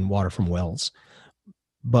and water from wells.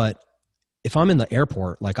 But if I'm in the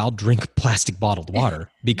airport, like I'll drink plastic bottled water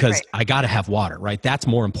because right. I got to have water, right? That's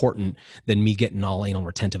more important than me getting all anal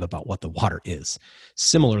retentive about what the water is.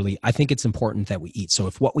 Similarly, I think it's important that we eat. So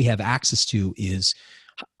if what we have access to is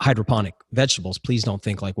hydroponic vegetables, please don't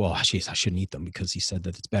think like, well, geez, I shouldn't eat them because he said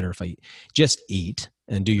that it's better if I eat. Just eat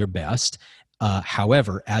and do your best.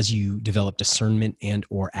 However, as you develop discernment and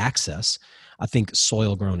or access, I think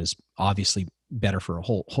soil grown is obviously better for a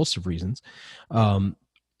whole host of reasons.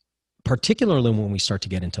 Particularly when we start to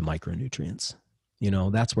get into micronutrients,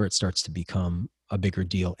 that's where it starts to become a bigger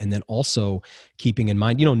deal. And then also keeping in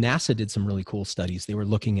mind, NASA did some really cool studies. They were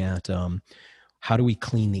looking at, how do we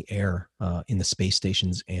clean the air in the space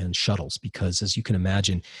stations and shuttles? Because as you can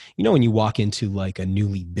imagine, when you walk into like a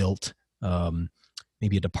newly built,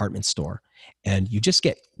 maybe a department store, and you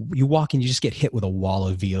walk in, you just get hit with a wall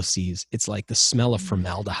of VOCs. It's like the smell of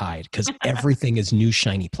formaldehyde because everything is new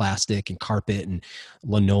shiny plastic and carpet and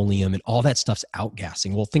linoleum and all that stuff's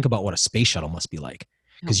outgassing. Well, think about what a space shuttle must be like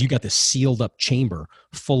because you got this sealed up chamber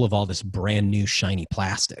full of all this brand new shiny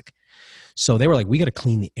plastic. So they were like, we got to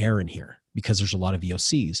clean the air in here because there's a lot of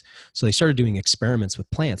VOCs. So they started doing experiments with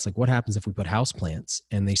plants. Like what happens if we put house plants?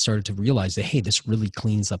 And they started to realize that, hey, this really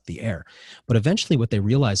cleans up the air. But eventually what they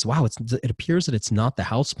realized, wow, it appears that it's not the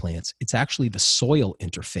house plants. It's actually the soil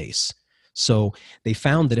interface. So they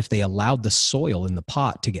found that if they allowed the soil in the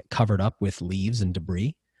pot to get covered up with leaves and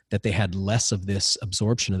debris, that they had less of this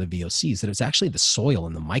absorption of the VOCs, that it's actually the soil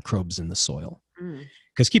and the microbes in the soil.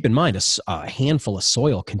 Because keep in mind, a handful of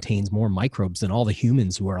soil contains more microbes than all the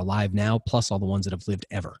humans who are alive now, plus all the ones that have lived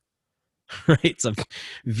ever. Right? It's a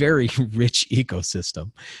very rich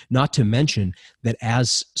ecosystem. Not to mention that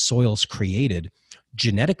as soil's created,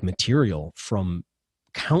 genetic material from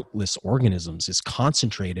countless organisms is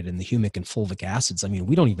concentrated in the humic and fulvic acids. I mean,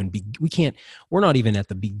 we're not even at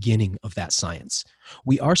the beginning of that science.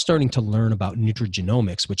 We are starting to learn about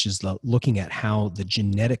nutrigenomics, which is looking at how the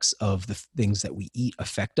genetics of the things that we eat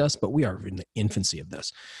affect us, but we are in the infancy of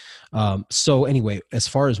this. So anyway, as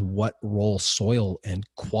far as what role soil and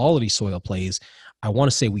quality soil plays, I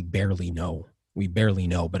want to say we barely know.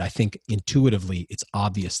 But I think intuitively it's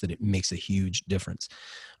obvious that it makes a huge difference,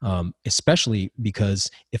 especially because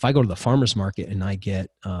if I go to the farmer's market and I get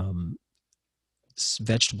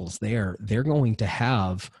vegetables there, they're going to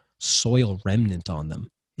have soil remnant on them.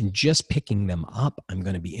 And just picking them up, I'm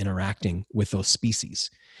going to be interacting with those species.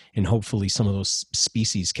 And hopefully some of those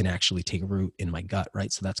species can actually take root in my gut,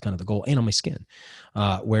 right? So that's kind of the goal, and on my skin.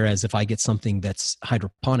 Whereas if I get something that's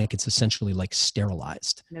hydroponic, it's essentially like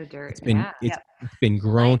sterilized. No dirt. It's been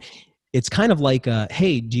grown. It's kind of like,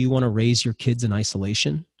 hey, do you want to raise your kids in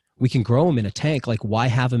isolation? We can grow them in a tank. Like, why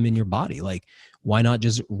have them in your body? Like, why not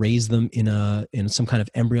just raise them in some kind of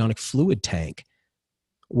embryonic fluid tank?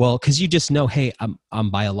 Well, because you just know, hey, I'm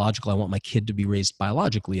biological. I want my kid to be raised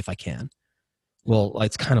biologically if I can. Well,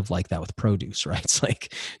 it's kind of like that with produce, right? It's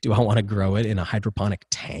like, do I want to grow it in a hydroponic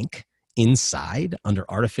tank inside under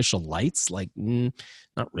artificial lights? Like,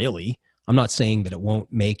 not really. I'm not saying that it won't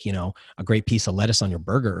make, a great piece of lettuce on your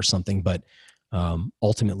burger or something, but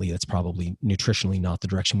ultimately that's probably nutritionally not the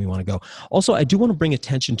direction we want to go. Also, I do want to bring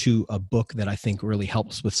attention to a book that I think really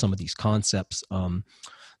helps with some of these concepts.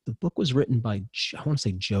 The book was written by, I want to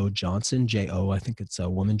say Joe Johnson, J-O, I think it's a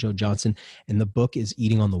woman, Joe Johnson. And the book is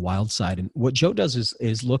Eating on the Wild Side. And what Joe does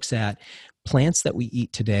is looks at plants that we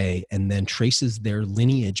eat today and then traces their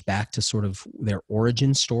lineage back to sort of their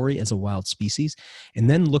origin story as a wild species, and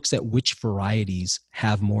then looks at which varieties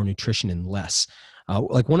have more nutrition and less.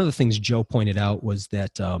 Like one of the things Joe pointed out was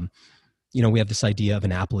that, we have this idea of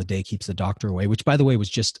an apple a day keeps the doctor away, which by the way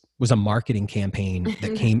was a marketing campaign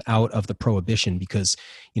that came out of the prohibition because,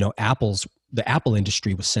 the apple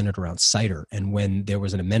industry was centered around cider. And when there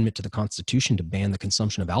was an amendment to the Constitution to ban the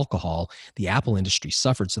consumption of alcohol, the apple industry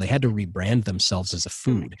suffered. So they had to rebrand themselves as a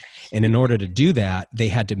food. And in order to do that, they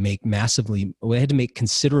had to make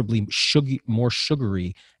considerably more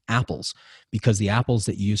sugary apples, because the apples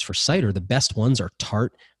that you use for cider, the best ones are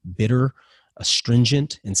tart, bitter,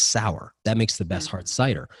 astringent, and sour. That makes the best hard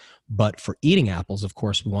cider. But for eating apples, of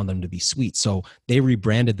course, we want them to be sweet. So they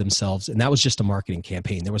rebranded themselves, and that was just a marketing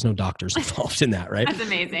campaign. There was no doctors involved in that, right? That's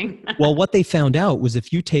amazing. Well, what they found out was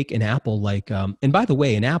if you take an apple like, and by the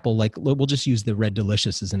way, an apple like, we'll just use the Red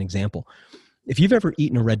Delicious as an example. If you've ever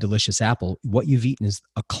eaten a Red Delicious apple, what you've eaten is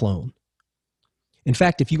a clone. In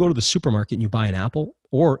fact, if you go to the supermarket and you buy an apple,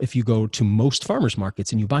 or if you go to most farmers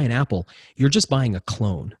markets and you buy an apple, you're just buying a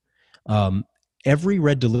clone. Every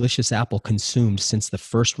Red Delicious apple consumed since the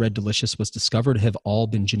first Red Delicious was discovered have all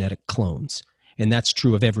been genetic clones. And that's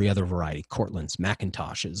true of every other variety, Cortlands,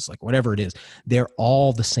 Macintoshes, like whatever it is. They're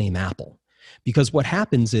all the same apple. Because what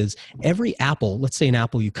happens is every apple, let's say an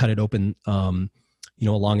apple, you cut it open,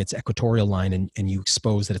 along its equatorial line and you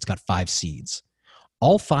expose that it's got 5 seeds.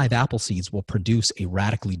 All 5 apple seeds will produce a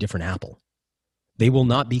radically different apple. They will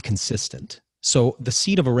not be consistent. So the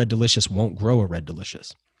seed of a Red Delicious won't grow a Red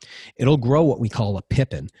Delicious. It'll grow what we call a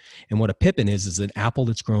pippin. And what a pippin is an apple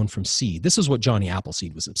that's grown from seed. This is what Johnny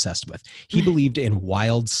Appleseed was obsessed with. He believed in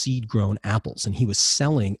wild seed-grown apples, and he was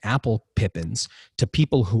selling apple pippins to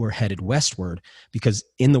people who were headed westward, because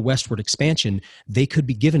in the westward expansion, they could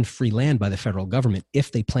be given free land by the federal government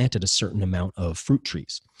if they planted a certain amount of fruit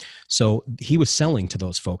trees. So he was selling to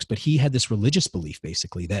those folks, but he had this religious belief,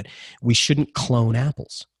 basically, that we shouldn't clone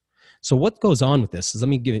apples. So what goes on with this is, let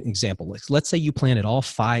me give an example. Let's say you planted all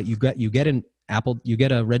 5, you get an apple, you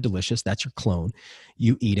get a Red Delicious, that's your clone.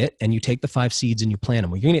 You eat it and you take the 5 seeds and you plant them.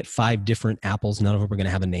 Well, you're going to get 5 different apples. None of them are going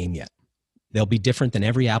to have a name yet. They'll be different than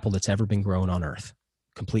every apple that's ever been grown on earth.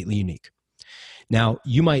 Completely unique. Now,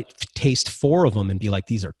 you might taste 4 of them and be like,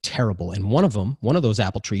 these are terrible. And one of those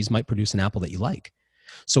apple trees might produce an apple that you like.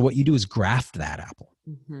 So what you do is graft that apple.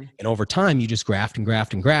 Mm-hmm. And over time, you just graft and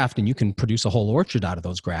graft and graft, and you can produce a whole orchard out of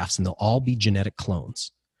those grafts, and they'll all be genetic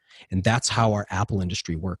clones. And that's how our apple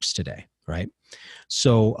industry works today, right?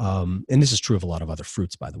 So, and this is true of a lot of other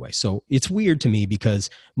fruits, by the way. So it's weird to me because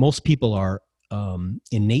most people are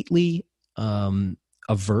innately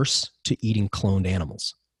averse to eating cloned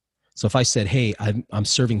animals. So if I said, hey, I'm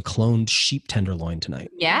serving cloned sheep tenderloin tonight,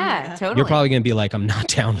 Yeah, totally. you're probably going to be like, I'm not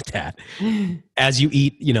down with that. As you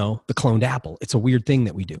eat, the cloned apple. It's a weird thing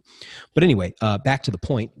that we do. But anyway, back to the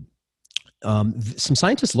point. Some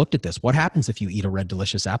scientists looked at this. What happens if you eat a Red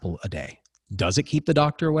Delicious apple a day? Does it keep the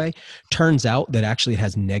doctor away? Turns out that actually it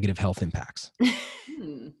has negative health impacts.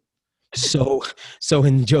 So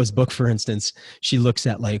in Joe's book, for instance, she looks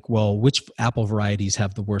at like, well, which apple varieties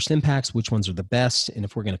have the worst impacts? Which ones are the best? And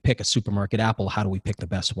if we're going to pick a supermarket apple, how do we pick the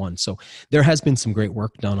best one? So there has been some great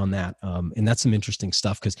work done on that. And that's some interesting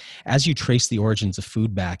stuff, because as you trace the origins of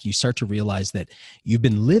food back, you start to realize that you've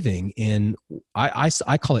been living in,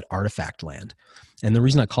 I call it artifact land. And the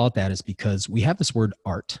reason I call it that is because we have this word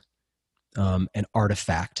art, and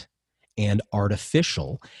artifact, and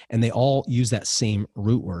artificial, and they all use that same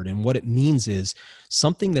root word. And what it means is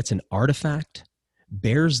something that's an artifact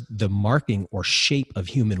bears the marking or shape of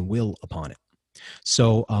human will upon it.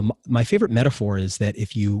 So my favorite metaphor is that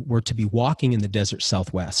if you were to be walking in the desert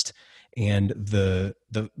Southwest and the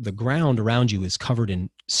ground around you is covered in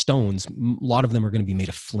stones, a lot of them are going to be made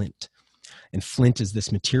of flint. And flint is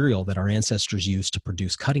this material that our ancestors used to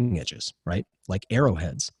produce cutting edges, right? Like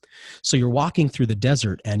arrowheads. So you're walking through the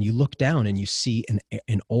desert and you look down and you see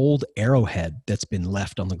an old arrowhead that's been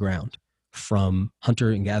left on the ground from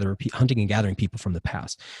hunting and gathering people from the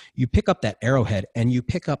past. You pick up that arrowhead and you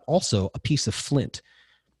pick up also a piece of flint,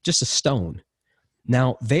 just a stone.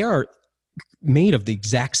 Now, they are made of the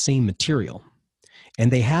exact same material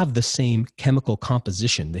and they have the same chemical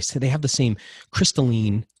composition. They say they have the same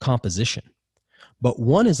crystalline composition, but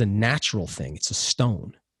one is a natural thing. It's a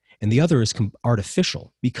stone. And the other is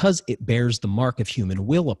artificial because it bears the mark of human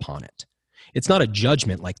will upon it. It's not a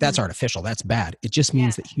judgment like that's artificial, that's bad. It just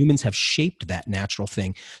means that humans have shaped that natural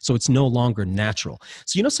thing, so it's no longer natural.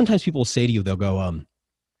 So, sometimes people will say to you, they'll go,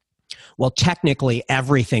 well, technically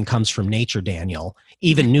everything comes from nature, Daniel,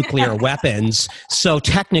 even nuclear weapons. So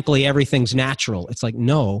technically everything's natural. It's like,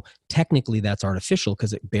 no, technically that's artificial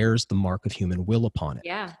because it bears the mark of human will upon it.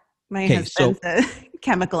 Yeah. My husband's a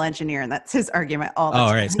chemical engineer, and that's his argument all the time.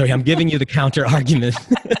 All right. So I'm giving you the counter argument.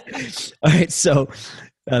 All right. So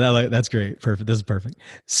that's great. Perfect. This is perfect.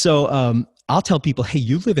 So I'll tell people, hey,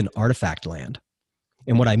 you live in artifact land.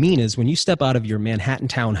 And what I mean is when you step out of your Manhattan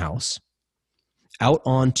townhouse out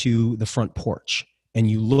onto the front porch and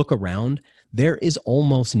you look around, there is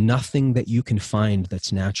almost nothing that you can find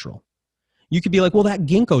that's natural. You could be like, well, that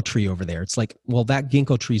ginkgo tree over there. It's like, well, that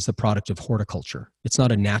ginkgo tree is the product of horticulture. It's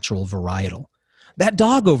not a natural varietal. That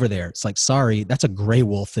dog over there, it's like, sorry, that's a gray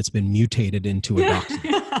wolf that's been mutated into a dog.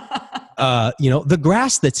 The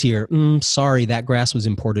grass that's here, sorry, that grass was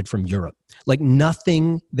imported from Europe. Like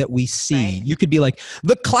nothing that we see. Right. You could be like,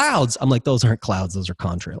 the clouds. I'm like, those aren't clouds, those are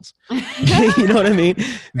contrails. You know what I mean?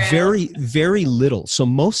 Very, very little. So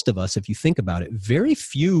most of us, if you think about it, very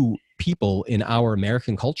few people in our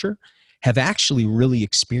American culture have actually really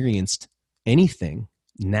experienced anything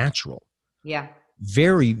natural. Yeah.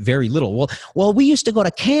 Very, very little. Well, we used to go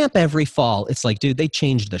to camp every fall. It's like, dude, they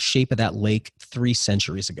changed the shape of that lake 3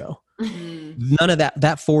 centuries ago. None of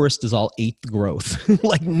that forest is all eighth growth,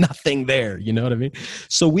 like nothing there. You know what I mean?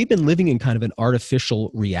 So we've been living in kind of an artificial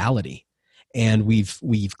reality, and we've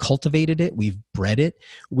cultivated it. We've bred it.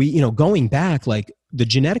 Going back, like the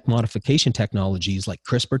genetic modification technologies, like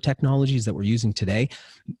CRISPR technologies that we're using today,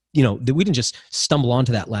 that we didn't just stumble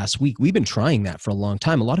onto that last week. We've been trying that for a long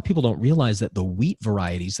time. A lot of people don't realize that the wheat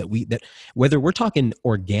varieties that whether we're talking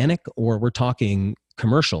organic or we're talking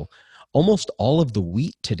commercial, almost all of the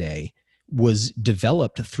wheat today was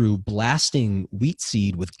developed through blasting wheat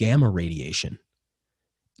seed with gamma radiation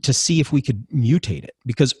to see if we could mutate it.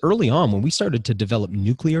 Because early on, when we started to develop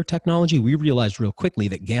nuclear technology, we realized real quickly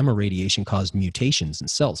that gamma radiation caused mutations in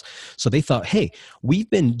cells. So they thought, hey, we've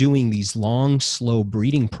been doing these long, slow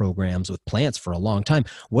breeding programs with plants for a long time.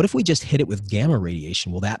 What if we just hit it with gamma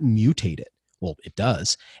radiation? Will that mutate it? Well, it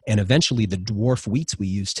does. And eventually the dwarf wheats we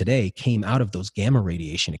use today came out of those gamma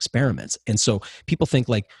radiation experiments. And so people think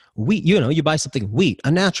like wheat, you buy something wheat,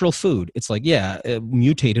 a natural food. It's like,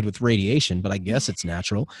 mutated with radiation, but I guess it's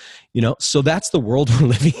natural, So that's the world we're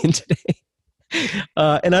living in today.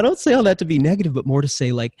 And I don't say all that to be negative, but more to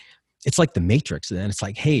say like, it's like the Matrix. And it's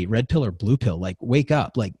like, hey, red pill or blue pill, like wake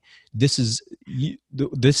up. Like this is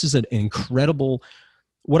an incredible.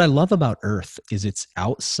 What I love about Earth is it's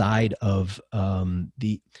outside of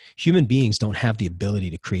the human beings don't have the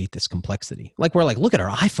ability to create this complexity. Like we're like, look at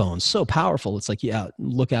our iPhones, so powerful. It's like, yeah,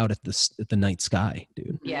 look out at the night sky,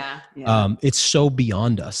 dude. Yeah. It's so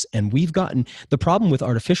beyond us. And we've gotten, the problem with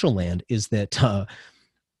artificial land is that,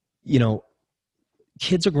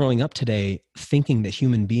 kids are growing up today thinking that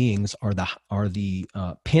human beings are the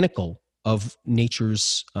pinnacle of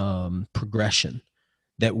nature's progression,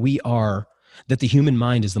 that the human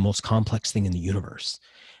mind is the most complex thing in the universe.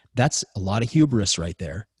 That's a lot of hubris right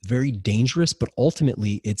there. Very dangerous, but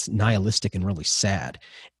ultimately it's nihilistic and really sad.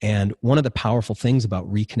 And one of the powerful things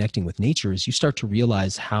about reconnecting with nature is you start to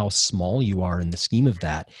realize how small you are in the scheme of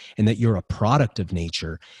that, and that you're a product of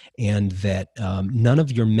nature, and that none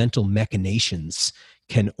of your mental machinations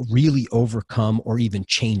can really overcome or even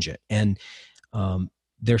change it. And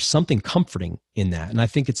there's something comforting in that. And I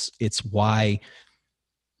think it's why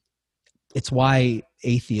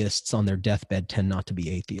atheists on their deathbed tend not to be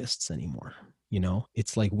atheists anymore.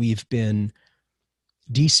 It's like we've been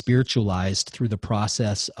despiritualized through the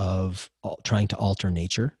process of trying to alter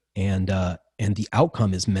nature, and the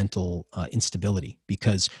outcome is mental instability,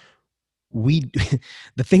 because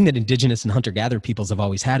the thing that indigenous and hunter-gatherer peoples have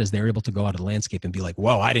always had is they're able to go out of the landscape and be like,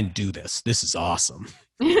 whoa, I didn't do this. This is awesome.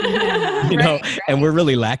 Right. And we're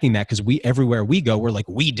really lacking that, because everywhere we go, we're like,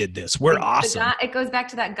 we did this. We're awesome. It goes back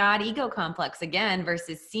to that God ego complex again,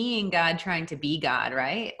 versus seeing God trying to be God,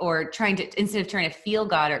 right? Or instead of trying to feel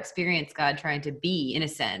God or experience God, trying to be, in a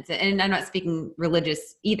sense. And I'm not speaking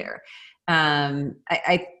religious either.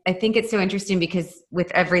 I think it's so interesting, because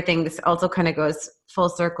with everything, this also kind of goes full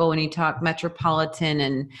circle when you talk metropolitan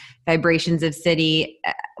and vibrations of city.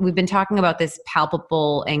 We've been talking about this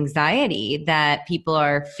palpable anxiety that people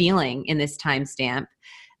are feeling in this timestamp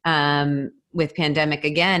with pandemic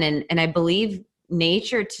again. And I believe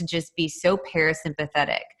nature to just be so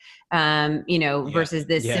parasympathetic, versus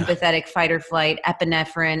this sympathetic fight or flight,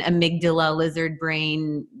 epinephrine, amygdala, lizard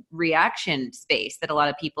brain reaction space that a lot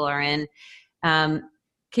of people are in.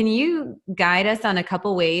 Can you guide us on a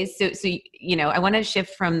couple ways? So I want to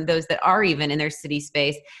shift from those that are even in their city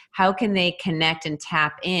space. How can they connect and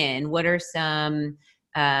tap in? What are some,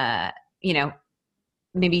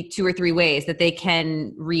 maybe 2 or 3 ways that they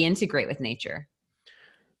can reintegrate with nature?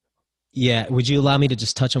 Yeah. Would you allow me to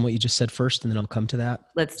just touch on what you just said first, and then I'll come to that?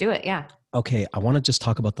 Let's do it. Yeah. Okay. I want to just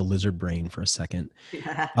talk about the lizard brain for a second,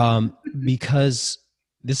 because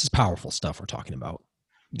this is powerful stuff we're talking about.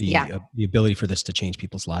 The ability for this to change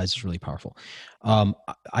people's lives is really powerful.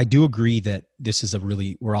 I do agree that this is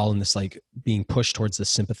we're all in this, like, being pushed towards the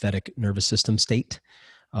sympathetic nervous system state.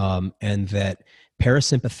 And that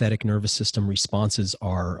parasympathetic nervous system responses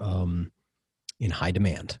are in high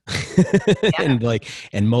demand.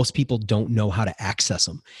 And most people don't know how to access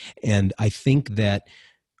them. And I think that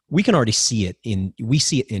we can already see it in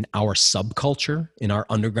our subculture, in our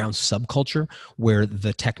underground subculture, where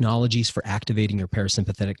the technologies for activating your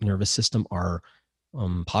parasympathetic nervous system are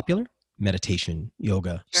popular. Meditation,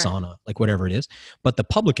 yoga, sauna, like whatever it is. But the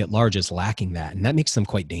public at large is lacking that. And that makes them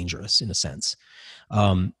quite dangerous in a sense,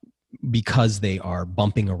 because they are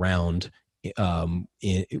bumping around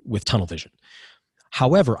with tunnel vision.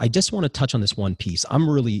 However, I just want to touch on this one piece. I'm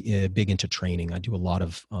really big into training. I do a lot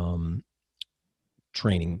of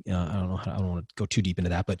training. I don't want to go too deep into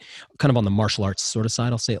that, but kind of on the martial arts sort of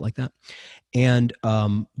side, I'll say it like that. And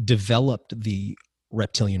developed the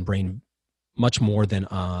reptilian brain much more than,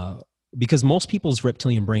 because most people's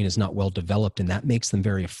reptilian brain is not well developed, and that makes them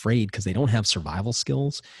very afraid because they don't have survival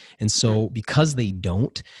skills. And so because they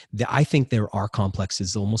don't, I think their R complex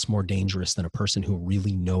is almost more dangerous than a person who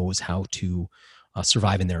really knows how to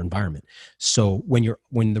survive in their environment. So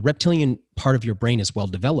when the reptilian part of your brain is well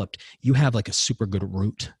developed, you have like a super good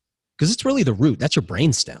root, because it's really the root. That's your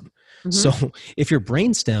brainstem. Mm-hmm. So if your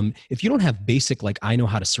brainstem, if you don't have basic, like, I know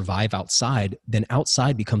how to survive outside, then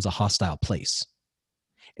outside becomes a hostile place.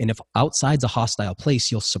 And if outside's a hostile place,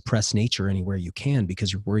 you'll suppress nature anywhere you can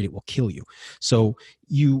because you're worried it will kill you. So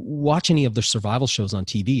you watch any of the survival shows on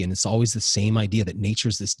TV, and it's always the same idea that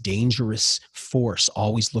nature's this dangerous force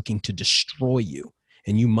always looking to destroy you,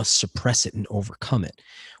 and you must suppress it and overcome it.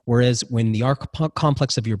 Whereas when the R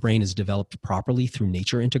complex of your brain is developed properly through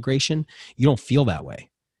nature integration, you don't feel that way.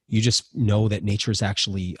 You just know that nature is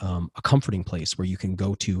actually a comforting place where you can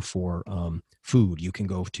go to for food, you can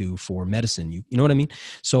go to for medicine. You know what I mean?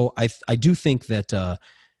 So I do think that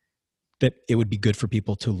that it would be good for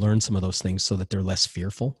people to learn some of those things so that they're less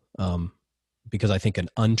fearful. Because I think an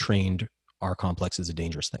untrained R complex is a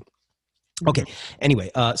dangerous thing. Okay.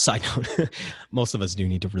 Anyway, side note, most of us do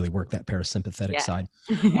need to really work that parasympathetic side.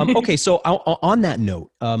 Okay. So on that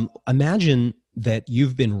note, imagine that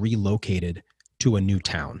you've been relocated to a new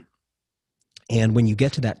town. And when you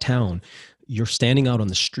get to that town, you're standing out on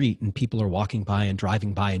the street and people are walking by and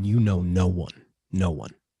driving by, and you know no one.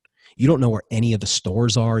 You don't know where any of the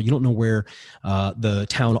stores are. You don't know where the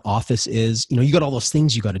town office is. You got all those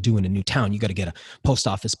things you got to do in a new town. You got to get a post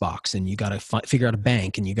office box, and you got to figure out a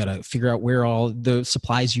bank, and you got to figure out where all the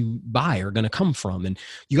supplies you buy are going to come from. And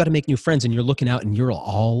you got to make new friends, and you're looking out and you're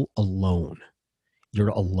all alone. You're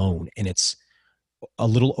alone, and it's a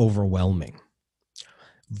little overwhelming.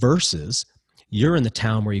 Versus you're in the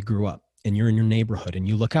town where you grew up, and you're in your neighborhood, and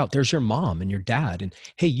you look out, there's your mom and your dad. And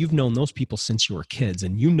hey, you've known those people since you were kids,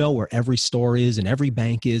 and you know where every store is and every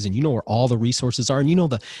bank is, and you know where all the resources are, and you know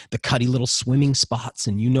the cuddy little swimming spots,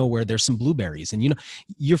 and you know where there's some blueberries, and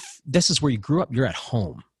this is where you grew up. You're at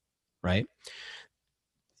home, right?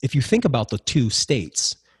 If you think about the two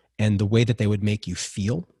states and the way that they would make you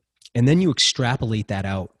feel, and then you extrapolate that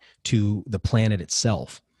out to the planet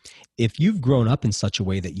itself, if you've grown up in such a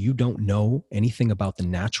way that you don't know anything about the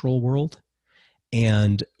natural world,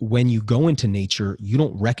 and when you go into nature, you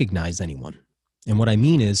don't recognize anyone. And what I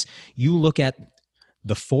mean is, you look at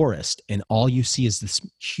the forest and all you see is this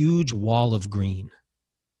huge wall of green.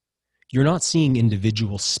 You're not seeing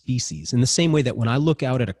individual species. In the same way that when I look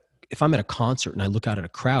out if I'm at a concert and I look out at a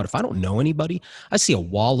crowd, if I don't know anybody, I see a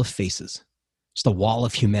wall of faces, just a wall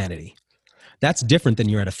of humanity. That's different than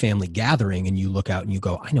you're at a family gathering and you look out and you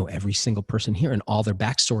go, I know every single person here and all their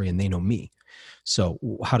backstory, and they know me. So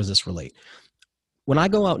how does this relate? When I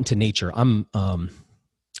go out into nature, I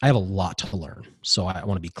have a lot to learn. So I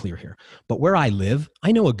want to be clear here. But where I live,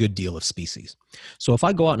 I know a good deal of species. So if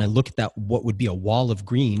I go out and I look at that, what would be a wall of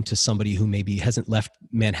green to somebody who maybe hasn't left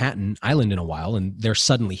Manhattan Island in a while, and they're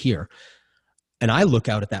suddenly here, and I look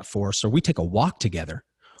out at that forest, or we take a walk together,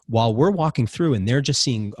 while we're walking through and they're just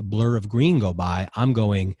seeing a blur of green go by, I'm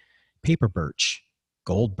going paper birch,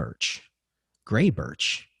 gold birch, gray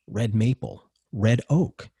birch, red maple, red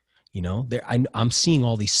oak. I'm seeing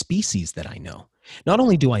all these species that I know. Not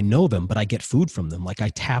only do I know them, but I get food from them. Like I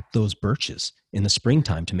tap those birches in the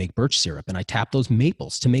springtime to make birch syrup, and I tap those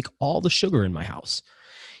maples to make all the sugar in my house.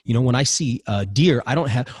 When I see deer,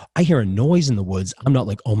 I hear a noise in the woods. I'm not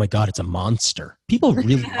like, oh my God, it's a monster. People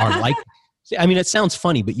really are like, I mean, it sounds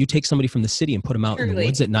funny, but you take somebody from the city and put them out in the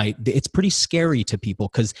woods at night, it's pretty scary to people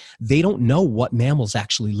because they don't know what mammals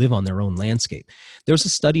actually live on their own landscape. There was a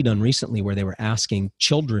study done recently where they were asking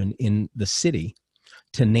children in the city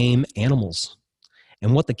to name animals.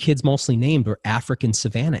 And what the kids mostly named were African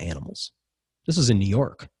savanna animals. This was in New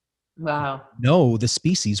York. Wow. Know the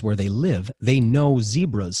species where they live. They know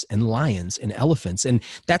zebras and lions and elephants. And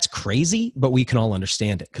that's crazy, but we can all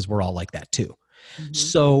understand it because we're all like that too. Mm-hmm.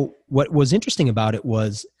 So what was interesting about it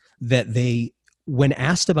was that when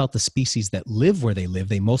asked about the species that live where they live,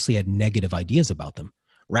 they mostly had negative ideas about them.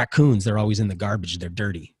 Raccoons, they're always in the garbage. They're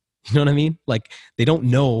dirty. You know what I mean? Like they don't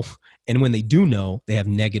know. And when they do know, they have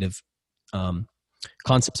negative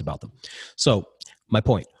concepts about them. So my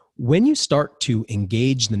point, when you start to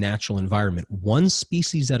engage the natural environment, one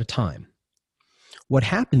species at a time, what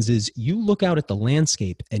happens is you look out at the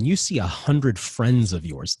landscape and you see 100 friends of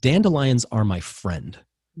yours. Dandelions are my friend.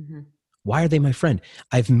 Mm-hmm. Why are they my friend?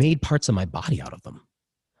 I've made parts of my body out of them.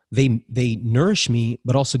 They nourish me,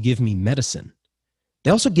 but also give me medicine.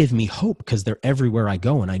 They also give me hope because they're everywhere I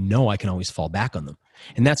go and I know I can always fall back on them.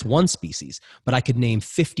 And that's one species, but I could name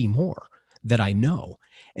 50 more that I know.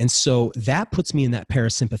 And so that puts me in that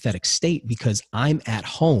parasympathetic state because I'm at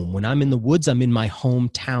home. When I'm in the woods, I'm in my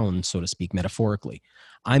hometown, so to speak, metaphorically.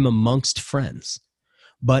 I'm amongst friends.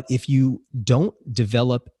 But if you don't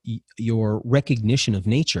develop your recognition of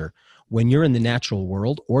nature when you're in the natural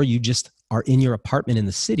world, or you just are in your apartment in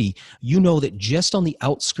the city, you know that just on the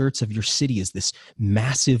outskirts of your city is this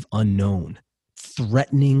massive unknown,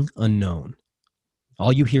 threatening unknown.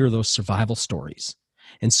 All you hear are those survival stories.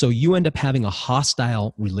 And so you end up having a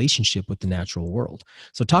hostile relationship with the natural world.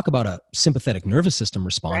 So talk about a sympathetic nervous system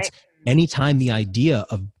response. Right. Anytime the idea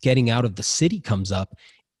of getting out of the city comes up,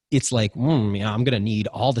 it's like, I'm going to need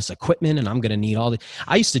all this equipment and I'm going to need all the...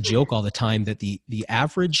 I used to joke all the time that the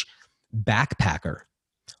average backpacker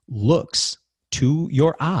looks to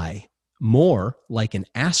your eye more like an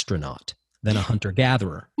astronaut than a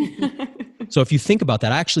hunter-gatherer. So if you think about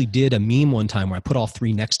that, I actually did a meme one time where I put all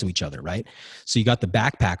three next to each other, right? So you got the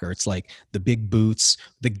backpacker. It's like the big boots,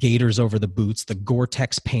 the gaiters over the boots, the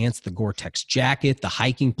Gore-Tex pants, the Gore-Tex jacket, the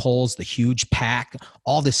hiking poles, the huge pack,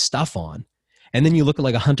 all this stuff on. And then you look at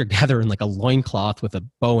like a hunter-gatherer in like a loincloth with a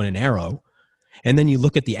bow and an arrow. And then you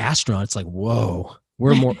look at the astronaut, it's like, whoa,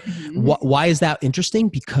 we're more... Why is that interesting?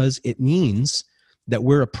 Because it means that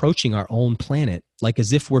we're approaching our own planet like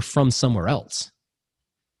as if we're from somewhere else.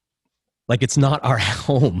 Like it's not our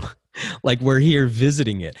home. Like we're here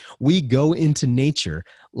visiting it. We go into nature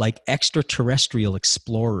like extraterrestrial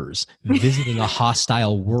explorers visiting a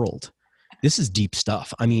hostile world. This is deep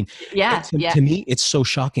stuff. I mean, to me, it's so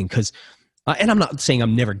shocking because, and I'm not saying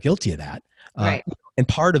I'm never guilty of that. Right. And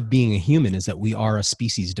part of being a human is that we are a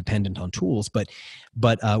species dependent on tools, but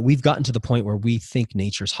we've gotten to the point where we think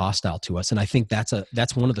nature's hostile to us. And I think that's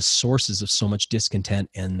one of the sources of so much discontent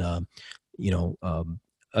and,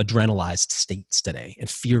 adrenalized states today and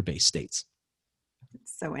fear-based states.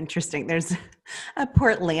 So interesting. There's a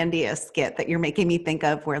Portlandia skit that you're making me think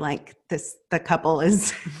of where like the couple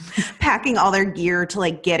is packing all their gear to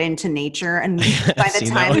like get into nature. And by the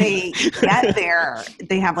time they get there,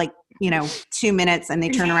 they have like, 2 minutes and they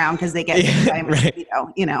turn around because they get hit by a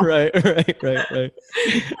mosquito, Right.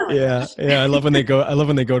 Yeah. I love when they go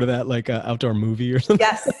to that like outdoor movie or something.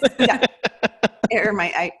 Yes. Yeah. It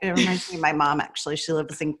reminds me of my mom, actually. She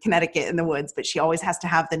lives in Connecticut in the woods, but she always has to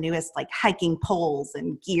have the newest like hiking poles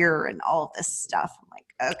and gear and all of this stuff. I'm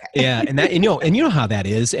like, okay. Yeah. And you know how that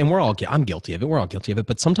is. And I'm guilty of it. We're all guilty of it.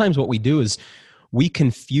 But sometimes what we do is we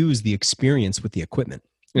confuse the experience with the equipment.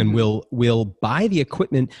 And we'll buy the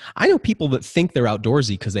equipment. I know people that think they're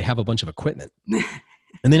outdoorsy because they have a bunch of equipment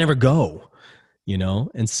and they never go,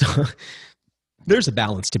 And so there's a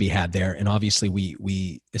balance to be had there. And obviously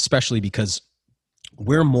we especially because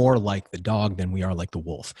we're more like the dog than we are like the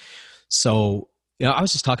wolf. So, I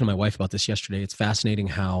was just talking to my wife about this yesterday. It's fascinating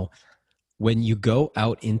how when you go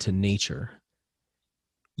out into nature,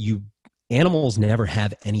 animals never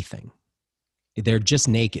have anything. They're just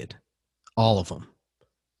naked, all of them.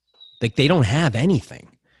 Like they don't have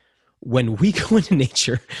anything. When we go into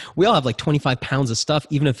nature, we all have like 25 pounds of stuff,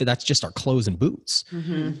 even if that's just our clothes and boots.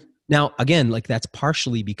 Mm-hmm. Now, again, like that's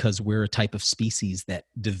partially because we're a type of species that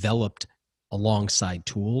developed alongside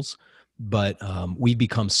tools, but we've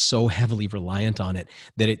become so heavily reliant on it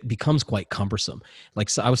that it becomes quite cumbersome. Like,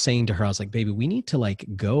 so I was saying to her, I was like, baby, we need to like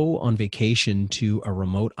go on vacation to a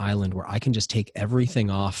remote island where I can just take everything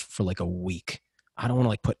off for like a week. I don't want to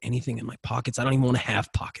like put anything in my pockets. I don't even want to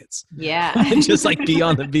have pockets. Yeah. Just like be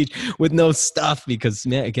on the beach with no stuff because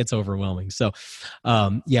man, it gets overwhelming. So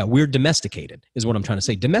we're domesticated is what I'm trying to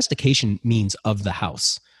say. Domestication means of the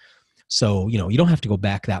house. So, you don't have to go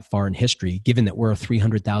back that far in history, given that we're a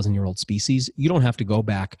 300,000-year-old species. You don't have to go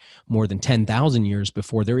back more than 10,000 years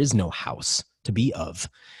before there is no house to be of,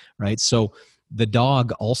 right? So the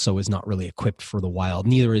dog also is not really equipped for the wild.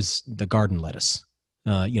 Neither is the garden lettuce.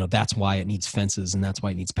 That's why it needs fences and that's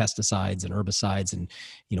why it needs pesticides and herbicides and,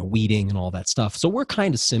 weeding and all that stuff. So we're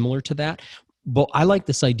kind of similar to that. But I like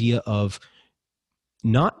this idea of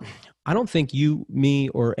I don't think you, me,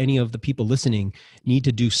 or any of the people listening need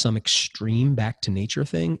to do some extreme back to nature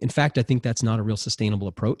thing. In fact, I think that's not a real sustainable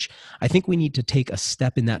approach. I think we need to take a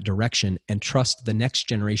step in that direction and trust the next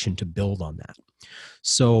generation to build on that.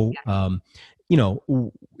 So,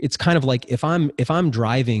 it's kind of like if I'm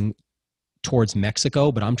driving towards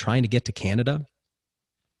Mexico, but I'm trying to get to Canada,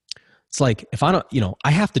 it's like if I don't, I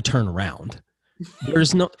have to turn around.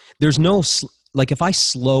 There's no like if I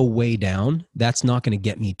slow way down, that's not going to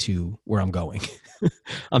get me to where I'm going.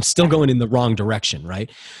 I'm still going in the wrong direction, right?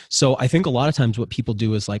 So I think a lot of times what people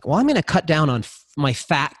do is like, well, I'm going to cut down on my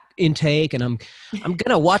fat intake and I'm going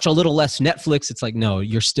to watch a little less Netflix. It's like, no,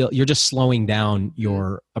 you're just slowing down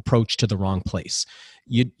your approach to the wrong place.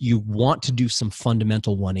 You want to do some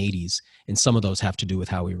fundamental 180s, and some of those have to do with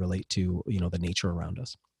how we relate to, the nature around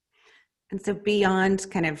us. And so beyond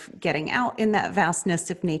kind of getting out in that vastness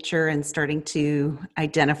of nature and starting to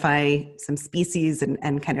identify some species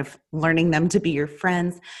and kind of learning them to be your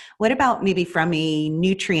friends, what about maybe from a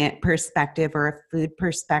nutrient perspective or a food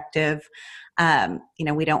perspective?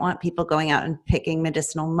 We don't want people going out and picking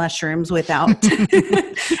medicinal mushrooms without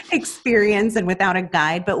experience and without a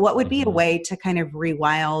guide, but what would be a way to kind of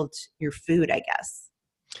rewild your food, I guess?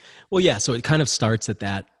 Well, yeah. So it kind of starts at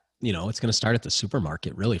that. It's going to start at the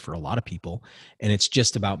supermarket really for a lot of people. And it's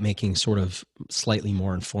just about making sort of slightly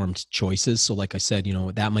more informed choices. So like I said,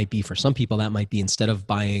 that might be for some people, that might be instead of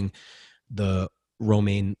buying the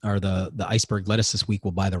romaine or the iceberg lettuce this week,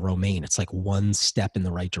 we'll buy the romaine. It's like one step in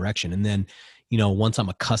the right direction. And then, once I'm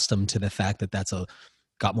accustomed to the fact that that's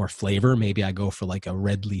got more flavor, maybe I go for like a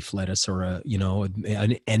red leaf lettuce or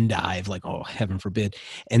an endive, like, oh, heaven forbid,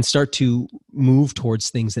 and start to move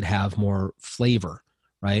towards things that have more flavor.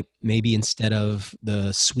 Right? Maybe instead of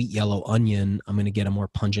the sweet yellow onion, I'm going to get a more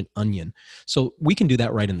pungent onion. So we can do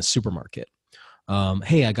that right in the supermarket.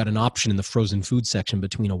 Hey, I got an option in the frozen food section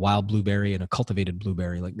between a wild blueberry and a cultivated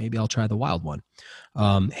blueberry. Like maybe I'll try the wild one.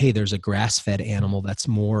 Hey, there's a grass-fed animal that's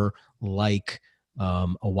more like a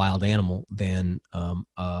wild animal than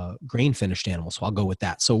a grain finished animal. So I'll go with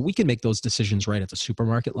that. So we can make those decisions right at the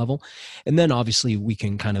supermarket level. And then obviously we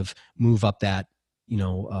can kind of move up that,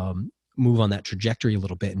 move on that trajectory a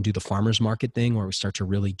little bit and do the farmer's market thing where we start to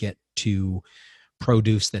really get to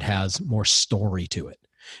produce that has more story to it.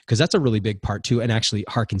 Because that's a really big part too, and actually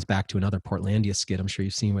harkens back to another Portlandia skit I'm sure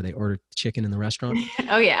you've seen where they ordered chicken in the restaurant.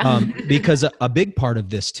 Oh yeah. Because a big part of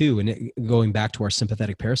this too, and going back to our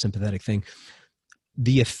sympathetic parasympathetic thing,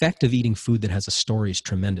 the effect of eating food that has a story is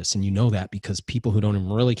tremendous. And you know that because people who don't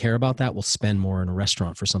even really care about that will spend more in a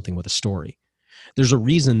restaurant for something with a story. There's a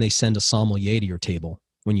reason they send a sommelier to your table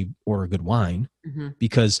when you order good wine,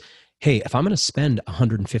 because hey, if I'm going to spend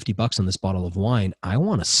 $150 on this bottle of wine, I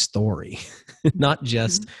want a story, not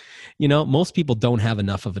just, most people don't have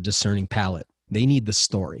enough of a discerning palate. They need the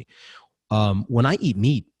story. When I eat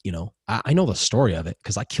meat, I know the story of it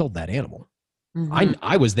because I killed that animal.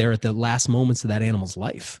 I was there at the last moments of that animal's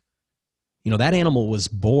life. That animal was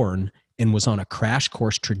born and was on a crash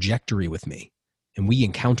course trajectory with me, and we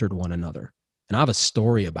encountered one another. And I have a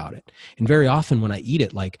story about it. And very often when I eat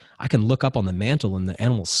it, like I can look up on the mantle and the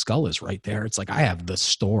animal's skull is right there. It's like I have the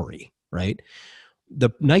story, right?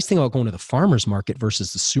 The nice thing about going to the farmer's market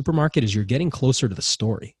versus the supermarket is you're getting closer to the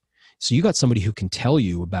story. So you got somebody who can tell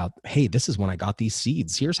you about, hey, this is when I got these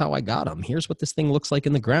seeds. Here's how I got them. Here's what this thing looks like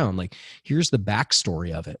in the ground. Like, here's the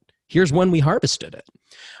backstory of it. Here's when we harvested it.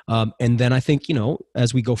 And then I think,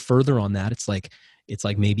 as we go further on that, it's like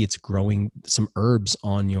maybe it's growing some herbs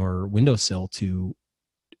on your windowsill to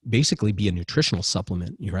basically be a nutritional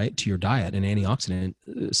supplement, right, to your diet, an antioxidant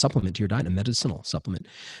supplement to your diet, a medicinal supplement.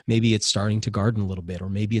 Maybe it's starting to garden a little bit, or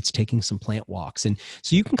maybe it's taking some plant walks. And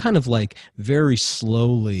so you can kind of like very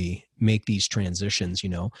slowly make these transitions.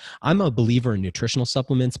 I'm a believer in nutritional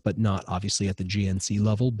supplements, but not obviously at the GNC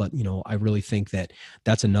level. But, I really think that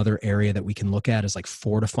that's another area that we can look at is like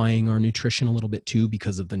fortifying our nutrition a little bit too,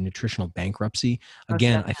 because of the nutritional bankruptcy.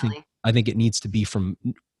 Again, I think it needs to be from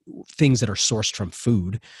things that are sourced from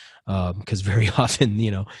food, because very often,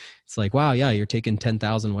 it's like, wow, yeah, you're taking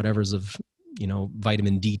 10,000 whatevers of,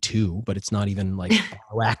 vitamin D2, but it's not even like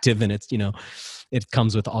bioactive, and it's, it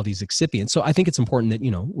comes with all these excipients. So I think it's important that,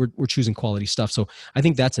 we're choosing quality stuff. So I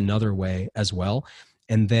think that's another way as well.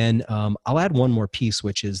 And then I'll add one more piece,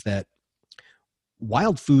 which is that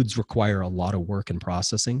wild foods require a lot of work and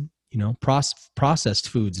processing. Processed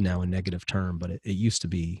foods now a negative term, but it used to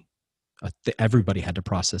be everybody had to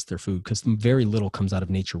process their food because very little comes out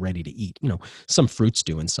of nature ready to eat. Some fruits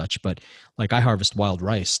do and such, but like I harvest wild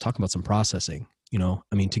rice, talk about some processing,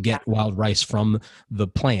 to get wild rice from the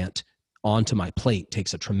plant onto my plate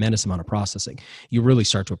takes a tremendous amount of processing. You really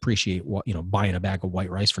start to appreciate what, buying a bag of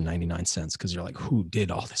white rice for 99 cents because you're like, who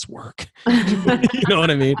did all this work? You know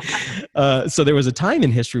what I mean? So there was a time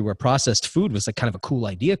in history where processed food was like kind of a cool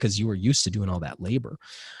idea because you were used to doing all that labor.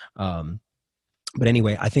 But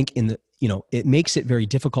anyway, I think it makes it very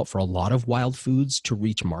difficult for a lot of wild foods to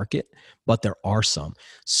reach market, but there are some.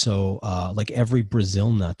 So like every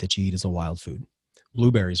Brazil nut that you eat is a wild food.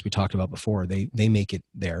 Blueberries, we talked about before, they make it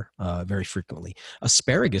there very frequently.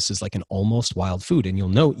 Asparagus is like an almost wild food, and you'll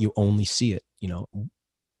note you only see it,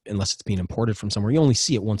 unless it's being imported from somewhere. You only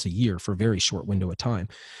see it once a year for a very short window of time.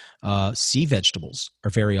 Sea vegetables are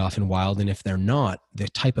very often wild, and if they're not, the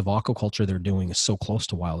type of aquaculture they're doing is so close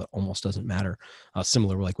to wild it almost doesn't matter.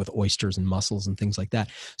 Similar like with oysters and mussels and things like that.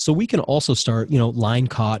 So we can also start, line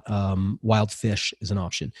caught wild fish is an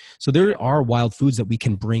option. So there are wild foods that we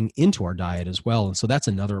can bring into our diet as well, and so that's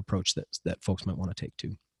another approach that folks might want to take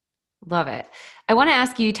too. Love it. I want to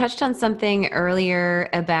ask you touched on something earlier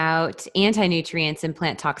about anti-nutrients and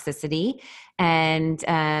plant toxicity. And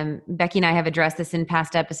Becky and I have addressed this in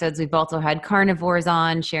past episodes. We've also had carnivores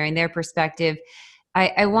on sharing their perspective.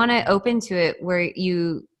 I want to open to it where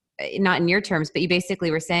you, not in your terms, but you basically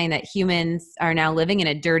were saying that humans are now living in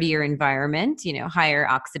a dirtier environment, higher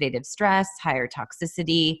oxidative stress, higher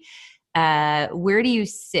toxicity. Where do you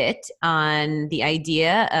sit on the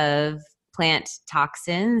idea of plant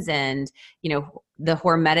toxins and, the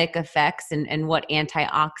hormetic effects and what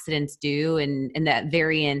antioxidants do and that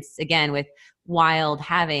variance, again, with wild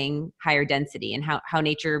having higher density and how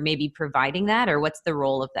nature may be providing that, or what's the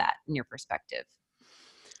role of that in your perspective?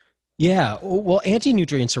 Yeah, well,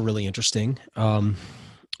 anti-nutrients are really interesting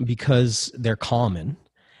because they're common.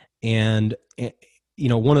 And,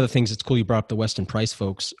 one of the things that's cool, you brought up the Weston Price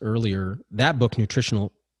folks earlier, that book,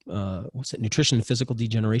 Nutrition and Physical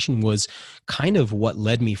Degeneration, was kind of what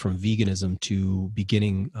led me from veganism to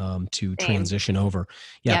beginning to transition over.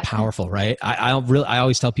 Yeah, yep. Powerful, right? I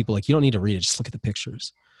always tell people, like, you don't need to read it, just look at the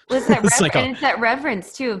pictures. Well, it's that, It's like and it's that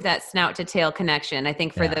reverence too of that snout to tail connection. I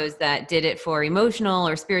think for those that did it for emotional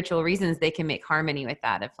or spiritual reasons, they can make harmony with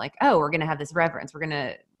that. Of like, oh, we're going to have this reverence. We're going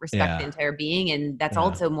to respect the entire being. And that's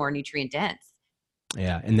also more nutrient dense.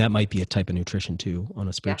 Yeah. And that might be a type of nutrition too on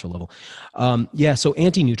a spiritual level. So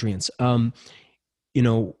anti-nutrients,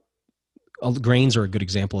 grains are a good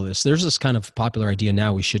example of this. There's this kind of popular idea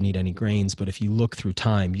now we shouldn't eat any grains, but if you look through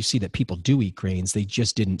time, you see that people do eat grains. They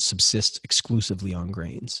just didn't subsist exclusively on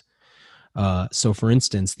grains. So for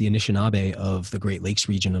instance, the Anishinaabe of the Great Lakes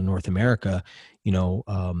region of North America,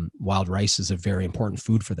 wild rice is a very important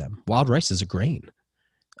food for them. Wild rice is a grain.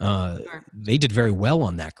 They did very well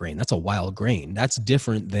on that grain. That's a wild grain. That's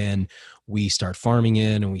different than we start farming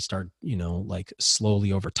it and we start,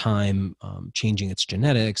 slowly over time, changing its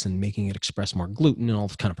genetics and making it express more gluten and all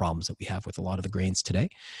the kind of problems that we have with a lot of the grains today.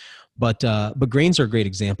 But grains are a great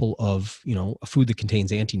example of, a food that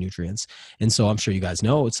contains anti-nutrients. And so I'm sure you guys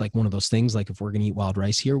know, it's like one of those things, like if we're going to eat wild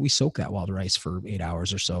rice here, we soak that wild rice for 8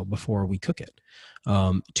 hours or so before we cook it,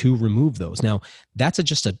 to remove those. Now that's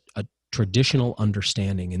just a traditional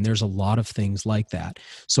understanding. And there's a lot of things like that.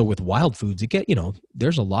 So with wild foods,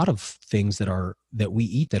 there's a lot of things that we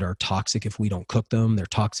eat that are toxic if we don't cook them. They're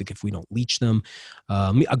toxic if we don't leach them.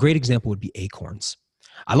 A great example would be acorns.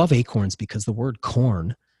 I love acorns because the word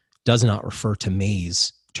corn does not refer to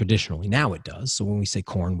maize traditionally. Now it does. So when we say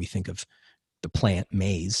corn, we think of the plant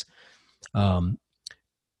maize.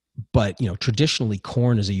 But traditionally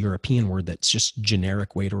corn is a European word that's just a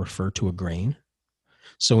generic way to refer to a grain.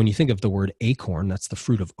 So when you think of the word acorn, that's the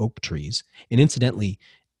fruit of oak trees. And incidentally,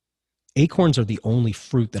 acorns are the only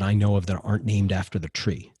fruit that I know of that aren't named after the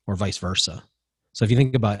tree, or vice versa. So if you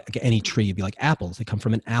think about any tree, you'd be like apples, they come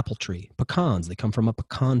from an apple tree. Pecans, they come from a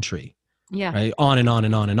pecan tree. Yeah. Right? On and on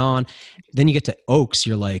and on and on. Then you get to oaks,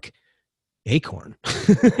 you're like, acorn.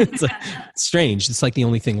 It's like, strange. It's like the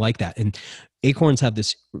only thing like that. And acorns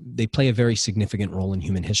they play a very significant role in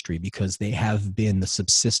human history because they have been the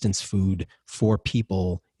subsistence food for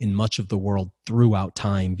people in much of the world throughout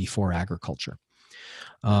time before agriculture.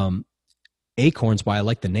 Acorns, why I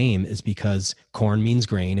like the name, is because corn means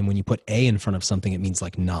grain. And when you put a in front of something, it means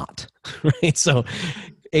like not, right? So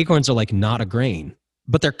acorns are like not a grain.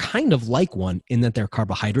 But they're kind of like one in that they're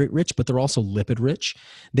carbohydrate rich, but they're also lipid rich.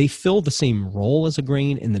 They fill the same role as a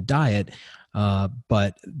grain in the diet,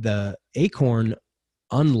 but the acorn,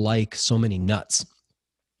 unlike so many nuts,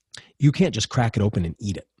 you can't just crack it open and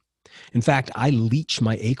eat it. In fact, I leach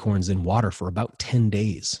my acorns in water for about 10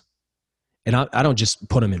 days. And I don't just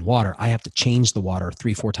put them in water. I have to change the water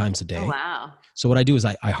 3-4 times a day. Oh, wow. So what I do is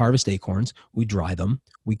I harvest acorns, we dry them,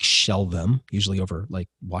 we shell them, usually over like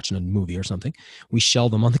watching a movie or something. We shell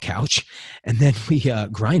them on the couch and then we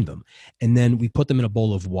grind them. And then we put them in a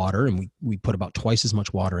bowl of water and we put about twice as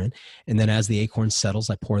much water in. And then as the acorn settles,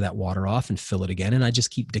 I pour that water off and fill it again. And I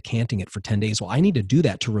just keep decanting it for 10 days. Well, I need to do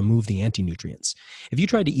that to remove the anti-nutrients. If you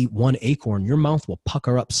try to eat one acorn, your mouth will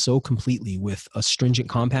pucker up so completely with astringent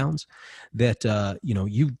compounds that,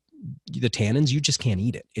 the tannins, you just can't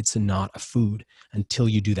eat it. It's not a food until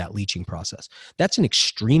you do that leaching process. That's an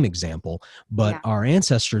extreme example, but our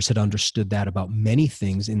ancestors had understood that about many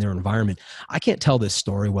things in their environment. I can't tell this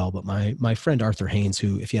story well, but my friend Arthur Haynes,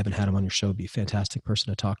 who, if you haven't had him on your show, would be a fantastic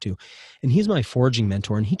person to talk to. And he's my foraging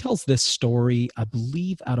mentor. And he tells this story, I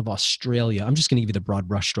believe, out of Australia. I'm just going to give you the broad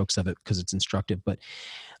brushstrokes of it because it's instructive, but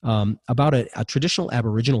about a traditional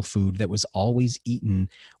Aboriginal food that was always eaten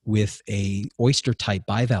with a oyster type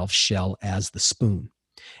bivalve shell as the spoon.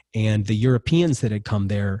 And the Europeans that had come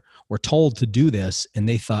there were told to do this, and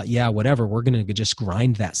they thought, yeah, whatever, we're going to just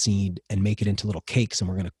grind that seed and make it into little cakes, and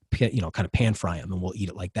we're going to kind of pan fry them, and we'll eat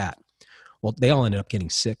it like that. Well, they all ended up getting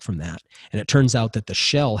sick from that. And it turns out that the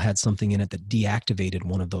shell had something in it that deactivated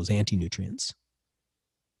one of those anti-nutrients.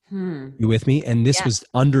 You with me? And this was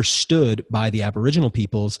understood by the Aboriginal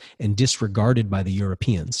peoples and disregarded by the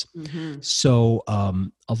Europeans. Mm-hmm. So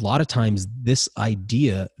a lot of times this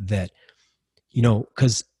idea that,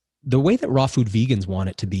 because the way that raw food vegans want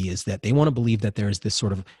it to be is that they want to believe that there's this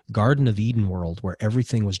sort of Garden of Eden world where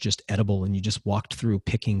everything was just edible and you just walked through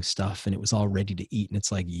picking stuff and it was all ready to eat. And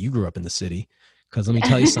it's like, you grew up in the city. Because let me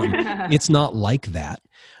tell you something, it's not like that.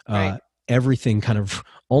 Right.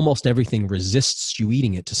 Almost everything resists you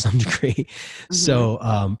eating it to some degree. Mm-hmm.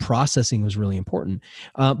 So processing was really important.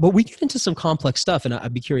 But we get into some complex stuff, and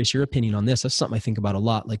I'd be curious your opinion on this. That's something I think about a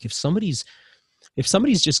lot. Like if somebody's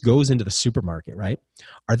just goes into the supermarket, right?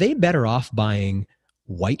 Are they better off buying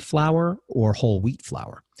white flour or whole wheat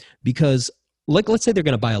flour? Because let's say they're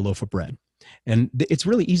going to buy a loaf of bread. And it's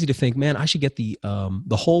really easy to think, man, I should get the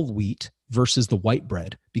whole wheat versus the white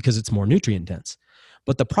bread because it's more nutrient dense.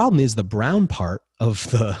 But the problem is the brown part of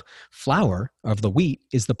the flour, of the wheat,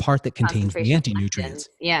 is the part that contains the Concentration of anti-nutrients. lectins.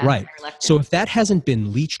 Yeah. Right. or lectins. So if that hasn't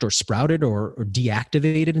been leached or sprouted or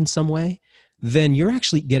deactivated in some way, then you're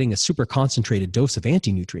actually getting a super concentrated dose of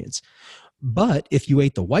anti-nutrients. But if you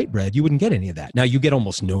ate the white bread, you wouldn't get any of that. Now you get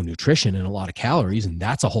almost no nutrition and a lot of calories, and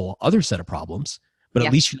that's a whole other set of problems. But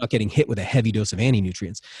at least you're not getting hit with a heavy dose of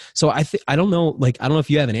anti-nutrients. So I don't know, I don't know if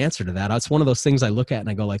you have an answer to that. It's one of those things I look at and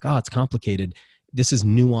I go like, oh, it's complicated. This is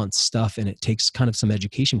nuanced stuff, and it takes kind of some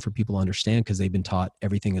education for people to understand because they've been taught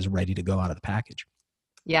everything is ready to go out of the package.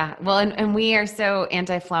 Yeah. Well, and we are so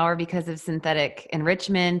anti-flour because of synthetic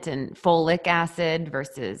enrichment and folic acid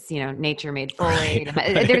versus, nature made folate.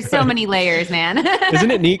 Right. There's so many layers, man.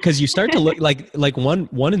 Isn't it neat? Because you start to look like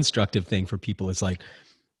one instructive thing for people is like,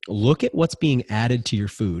 look at what's being added to your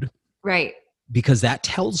food. Right. Because that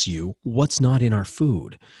tells you what's not in our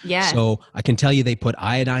food. Yeah. So I can tell you they put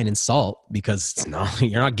iodine in salt because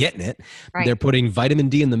you're not getting it. Right. They're putting vitamin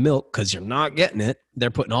D in the milk because you're not getting it. They're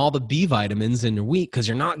putting all the B vitamins in your wheat because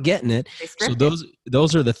you're not getting it. So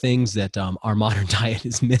those are the things that our modern diet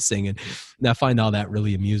is missing. And I find all that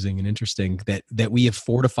really amusing and interesting that we have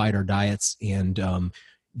fortified our diets and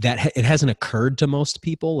that it hasn't occurred to most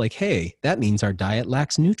people like, hey, that means our diet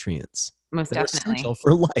lacks nutrients. Most They're definitely. essential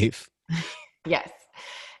for life. Yes.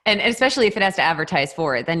 And especially if it has to advertise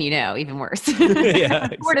for it, then even worse. Yeah,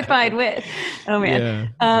 Fortified with. Oh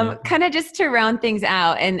man. Yeah, kind of just to round things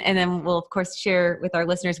out, and then we'll of course share with our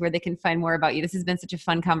listeners where they can find more about you. This has been such a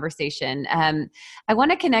fun conversation. I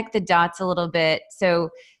want to connect the dots a little bit. So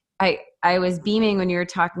I was beaming when you were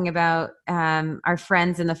talking about our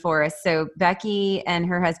friends in the forest. So Becky and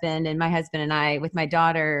her husband and my husband and I with my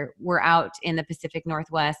daughter were out in the Pacific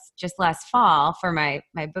Northwest just last fall for my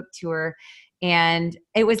book tour. And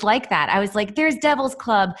it was like that. I was like, there's Devil's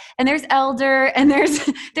Club and there's Elder and there's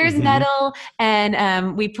mm-hmm. Nettle.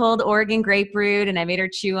 And we pulled Oregon graperoot and I made her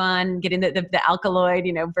chew on getting the alkaloid,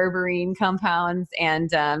 berberine compounds.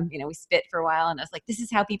 And, we spit for a while and I was like, this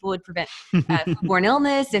is how people would prevent foodborne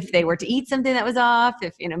illness if they were to eat something that was off,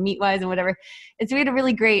 if, meat wise and whatever. And so we had a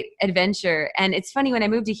really great adventure. And it's funny, when I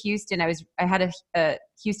moved to Houston, I had a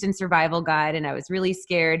Houston survival guide and I was really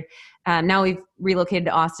scared. Now we've relocated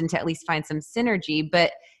to Austin to at least find some synergy,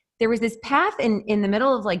 but there was this path in the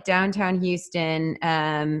middle of like downtown Houston,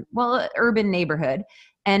 urban neighborhood,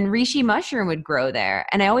 and reishi mushroom would grow there.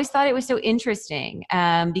 And I always thought it was so interesting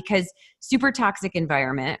because super toxic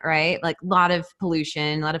environment, right? Like a lot of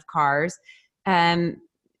pollution, a lot of cars.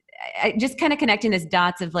 I just kind of connecting this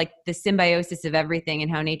dots of like the symbiosis of everything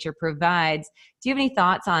and how nature provides. Do you have any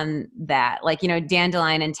thoughts on that? Like,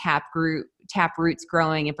 dandelion and tap roots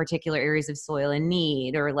growing in particular areas of soil in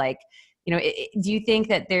need, or like, do you think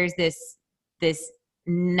that there's this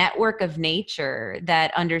network of nature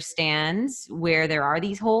that understands where there are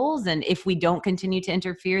these holes, and if we don't continue to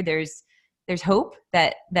interfere, there's hope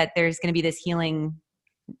that there's going to be this healing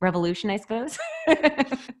revolution, I suppose?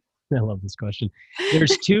 I love this question.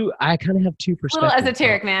 I kind of have two perspectives. A little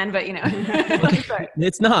esoteric, man, but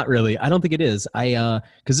It's not really. I don't think it is.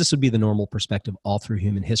 Because this would be the normal perspective all through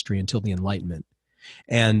human history until the Enlightenment.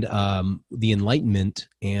 And the Enlightenment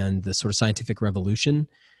and the sort of scientific revolution,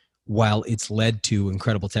 while it's led to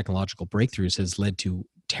incredible technological breakthroughs, has led to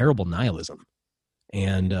terrible nihilism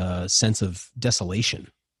and a sense of desolation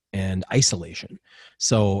and isolation.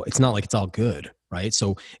 So it's not like it's all good, right?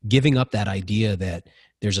 So giving up that idea that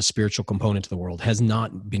there's a spiritual component to the world has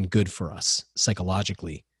not been good for us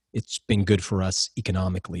psychologically. It's been good for us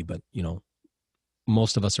economically, but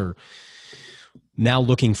most of us are now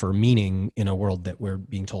looking for meaning in a world that we're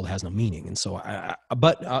being told has no meaning. And so I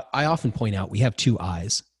often point out we have two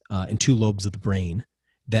eyes and two lobes of the brain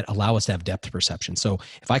that allow us to have depth perception. So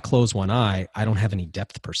if I close one eye, I don't have any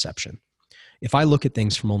depth perception. If I look at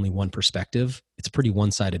things from only one perspective, it's a pretty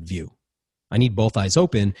one-sided view. I need both eyes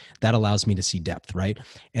open. That allows me to see depth, right?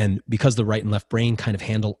 And because the right and left brain kind of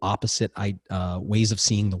handle opposite ways of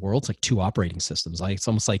seeing the world, it's like two operating systems. It's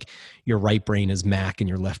almost like your right brain is Mac and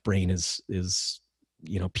your left brain is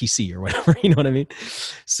PC or whatever. You know what I mean?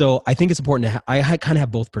 So I think it's important to I kind of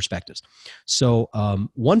have both perspectives. So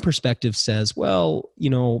one perspective says, well,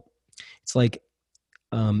 it's like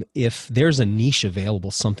if there's a niche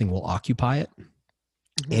available, something will occupy it,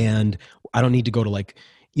 mm-hmm. and I don't need to go to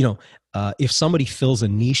if somebody fills a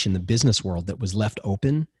niche in the business world that was left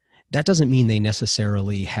open, that doesn't mean they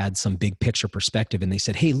necessarily had some big picture perspective and they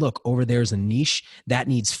said, hey, look, over there's a niche that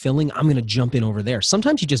needs filling. I'm going to jump in over there.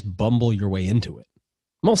 Sometimes you just bumble your way into it.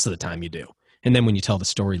 Most of the time you do. And then when you tell the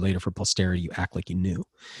story later for posterity, you act like you knew.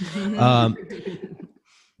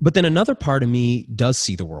 But then another part of me does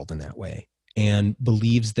see the world in that way and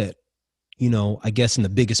believes that, I guess in the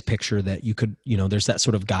biggest picture that you could, there's that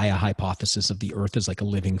sort of Gaia hypothesis of the earth as like a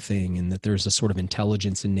living thing, and that there's a sort of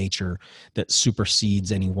intelligence in nature that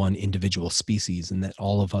supersedes any one individual species, and that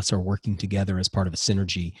all of us are working together as part of a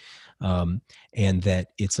synergy, and that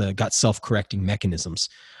it's got self-correcting mechanisms.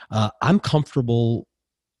 I'm comfortable.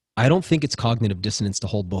 I don't think it's cognitive dissonance to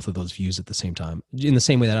hold both of those views at the same time. In the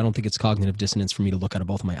same way that I don't think it's cognitive dissonance for me to look out of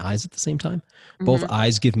both of my eyes at the same time. Mm-hmm. Both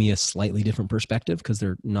eyes give me a slightly different perspective because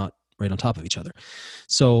they're not right on top of each other.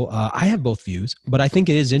 So I have both views, but I think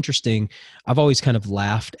it is interesting. I've always kind of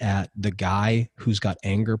laughed at the guy who's got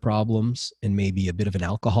anger problems and maybe a bit of an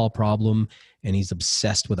alcohol problem, and he's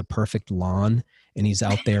obsessed with a perfect lawn, and he's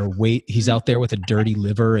out there with a dirty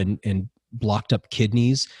liver and blocked up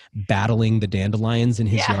kidneys, battling the dandelions in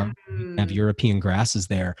his yard. Have European grasses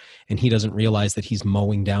there, and he doesn't realize that he's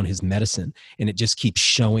mowing down his medicine, and it just keeps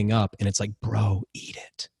showing up, and it's like, bro, eat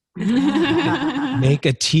it. Make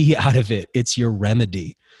a tea out of it. It's your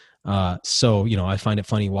remedy. So, I find it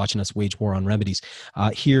funny watching us wage war on remedies.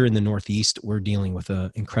 Here in the Northeast, we're dealing with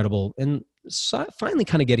an incredible and finally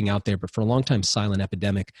kind of getting out there, but for a long time, silent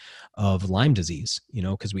epidemic of Lyme disease,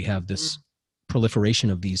 because we have this proliferation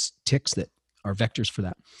of these ticks that are vectors for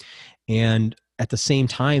that. And at the same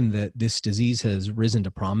time that this disease has risen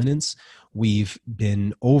to prominence, we've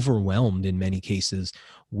been overwhelmed in many cases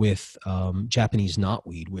with Japanese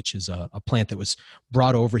knotweed, which is a plant that was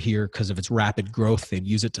brought over here because of its rapid growth. They'd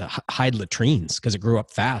use it to hide latrines because it grew up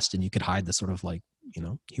fast, and you could hide the sort of like,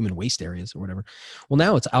 human waste areas or whatever. Well,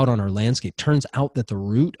 now it's out on our landscape. Turns out that the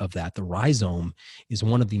root of that, the rhizome, is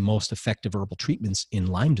one of the most effective herbal treatments in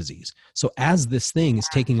Lyme disease. So as this thing is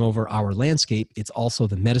taking over our landscape, it's also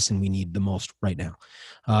the medicine we need the most right now.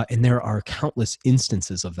 And there are countless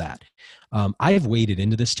instances of that. I have waded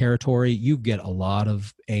into this territory. You get a lot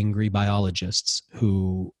of angry biologists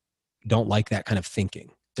who don't like that kind of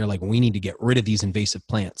thinking. They're like, we need to get rid of these invasive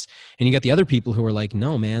plants. And you got the other people who are like,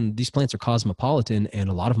 no, man, these plants are cosmopolitan, and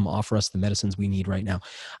a lot of them offer us the medicines we need right now.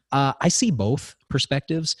 I see both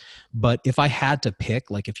perspectives, but if I had to pick,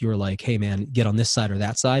 like if you were like, hey man, get on this side or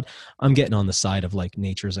that side, I'm getting on the side of like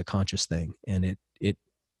nature is a conscious thing, and it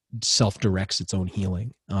self-directs its own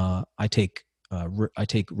healing. I take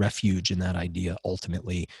refuge in that idea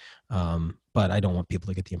ultimately, but I don't want people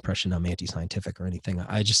to get the impression I'm anti-scientific or anything.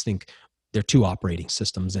 I just think they're two operating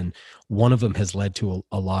systems, and one of them has led to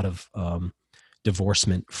a lot of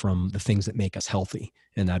divorcement from the things that make us healthy,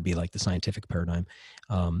 and that'd be like the scientific paradigm.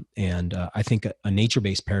 And I think a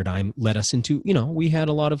nature-based paradigm led us into, we had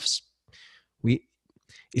a lot of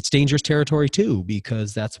it's dangerous territory too,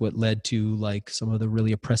 because that's what led to like some of the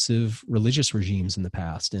really oppressive religious regimes in the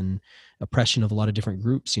past and oppression of a lot of different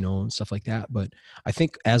groups, and stuff like that. But I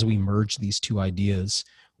think as we merge these two ideas,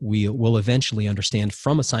 we will eventually understand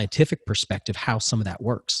from a scientific perspective how some of that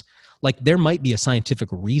works. Like there might be a scientific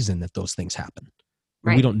reason that those things happen.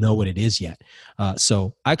 Right. We don't know what it is yet.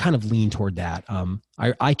 So I kind of lean toward that.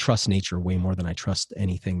 I trust nature way more than I trust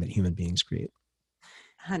anything that human beings create.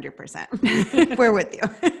 100%. We're with you.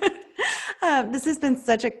 This has been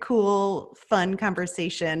such a cool, fun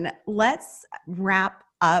conversation. Let's wrap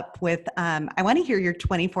up with, I want to hear your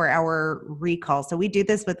 24-hour recall. So we do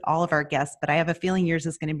this with all of our guests, but I have a feeling yours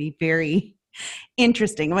is going to be very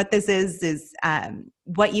interesting. What this is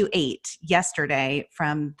what you ate yesterday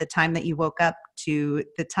from the time that you woke up to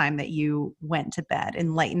the time that you went to bed.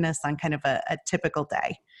 Enlighten us on kind of a typical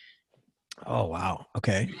day. Oh, wow.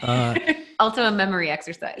 Okay. Also a memory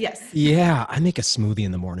exercise. Yes. Yeah. I make a smoothie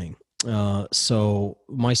in the morning. So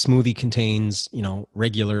my smoothie contains,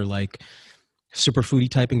 regular like superfoody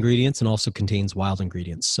type ingredients and also contains wild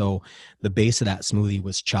ingredients. So the base of that smoothie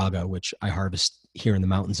was chaga, which I harvest here in the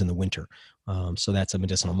mountains in the winter. So that's a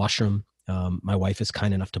medicinal mushroom. My wife is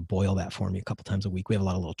kind enough to boil that for me a couple times a week. We have a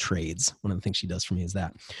lot of little trades. One of the things she does for me is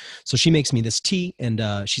that. So she makes me this tea, and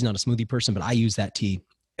she's not a smoothie person, but I use that tea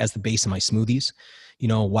as the base of my smoothies.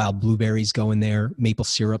 Wild blueberries go in there. Maple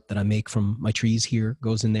syrup that I make from my trees here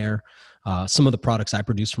goes in there. Some of the products I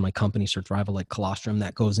produce for my company, Survival, like colostrum,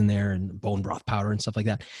 that goes in there, and bone broth powder and stuff like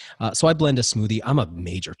that. So I blend a smoothie. I'm a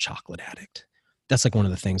major chocolate addict. That's like one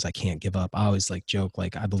of the things I can't give up. I always like joke,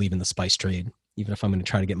 like I believe in the spice trade, even if I'm going to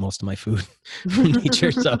try to get most of my food from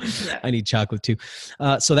nature. So yeah. I need chocolate too.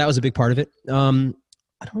 So that was a big part of it. I don't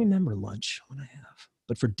remember lunch when I have.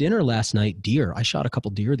 But for dinner last night, deer. I shot a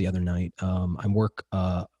couple deer the other night. I work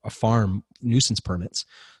a farm nuisance permits.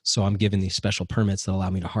 So I'm given these special permits that allow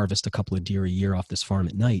me to harvest a couple of deer a year off this farm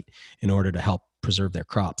at night in order to help preserve their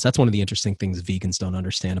crops. That's one of the interesting things vegans don't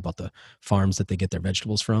understand about the farms that they get their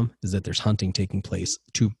vegetables from, is that there's hunting taking place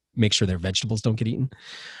to make sure their vegetables don't get eaten.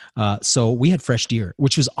 So we had fresh deer,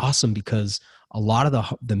 which was awesome because a lot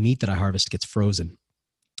of the meat that I harvest gets frozen.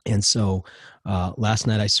 And so last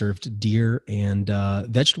night I served deer and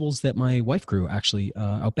vegetables that my wife grew actually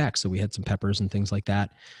out back. So we had some peppers and things like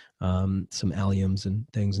that, some alliums and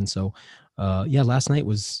things. And so, last night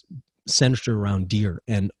was centered around deer.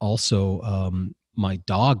 And also my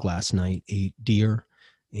dog last night ate deer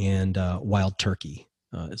and wild turkey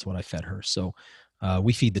is what I fed her. So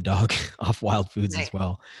we feed the dog off wild foods as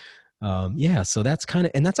well. So that's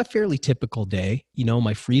and that's a fairly typical day. You know,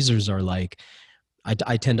 my freezers are like,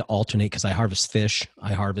 I tend to alternate because I harvest fish.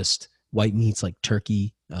 I harvest white meats like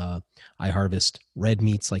turkey. I harvest red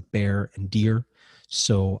meats like bear and deer.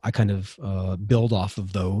 So I kind of build off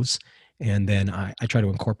of those. And then I try to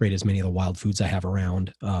incorporate as many of the wild foods I have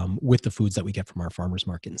around with the foods that we get from our farmers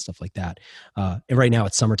market and stuff like that. And right now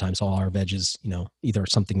it's summertime, so all our veggies, you know, either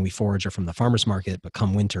something we forage or from the farmers market, but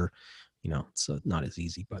come winter, you know, it's not as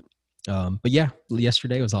easy. But yeah,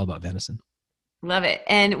 yesterday was all about venison. Love it.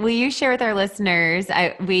 And will you share with our listeners,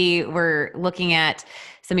 we were looking at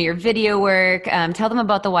some of your video work. Tell them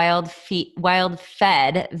about the Wild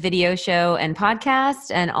Fed video show and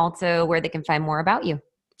podcast, and also where they can find more about you.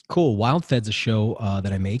 Cool. Wild Fed's a show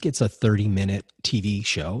that I make. It's a 30-minute TV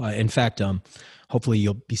show. In fact, hopefully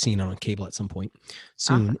you'll be seeing it on cable at some point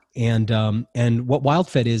soon. Uh-huh. And what Wild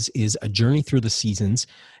Fed is a journey through the seasons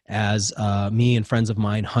as me and friends of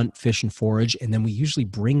mine hunt, fish, and forage. And then we usually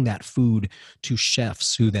bring that food to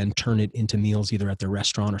chefs who then turn it into meals either at their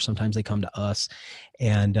restaurant or sometimes they come to us.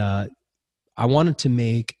 And I wanted to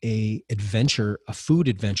make a food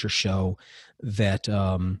adventure show that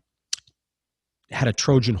had a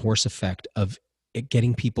Trojan horse effect of it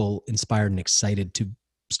getting people inspired and excited to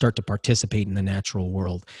start to participate in the natural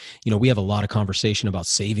world. You know, we have a lot of conversation about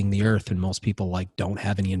saving the earth, and most people like don't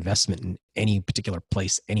have any investment in any particular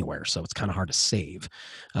place anywhere. So it's kind of hard to save,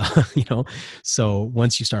 you know? So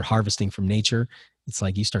once you start harvesting from nature, it's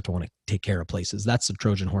like you start to want to take care of places. That's the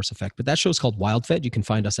Trojan horse effect. But that show's called Wild Fed. You can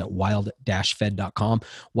find us at wild-fed.com.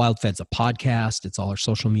 Wild Fed's a podcast. It's all our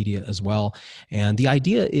social media as well. And the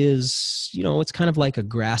idea is, you know, it's kind of like a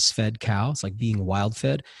grass-fed cow. It's like being wild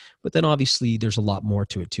fed. But then obviously there's a lot more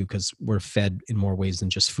to it too, because we're fed in more ways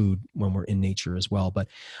than just food when we're in nature as well. But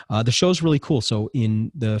the show's really cool. So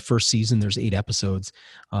in the first season, there's 8 episodes,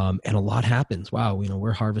 and a lot happens. Wow, you know,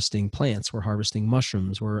 we're harvesting plants, we're harvesting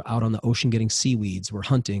mushrooms, we're out on the ocean getting seaweeds, we're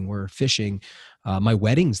hunting, we're fishing. My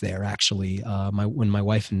wedding's there actually. When my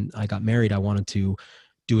wife and I got married, I wanted to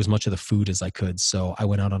do as much of the food as I could. So I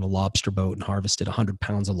went out on a lobster boat and harvested 100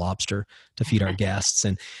 pounds of lobster to feed our guests.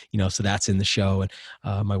 And, you know, so that's in the show,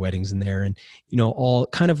 and my wedding's in there, and, you know, all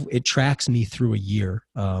kind of, it tracks me through a year,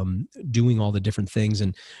 doing all the different things.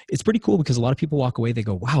 And it's pretty cool because a lot of people walk away, they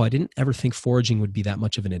go, wow, I didn't ever think foraging would be that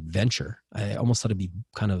much of an adventure. I almost thought it'd be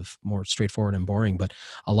kind of more straightforward and boring, but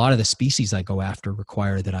a lot of the species I go after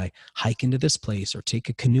require that I hike into this place or take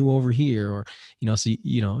a canoe over here, or, you know, so,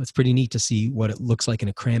 you know, it's pretty neat to see what it looks like in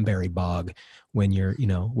a cranberry bog when you're, you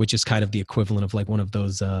know, which is kind of the equivalent of like one of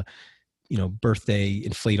those, you know, birthday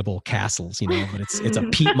inflatable castles, you know, but it's a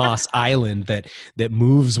peat moss island that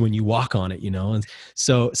moves when you walk on it, you know? And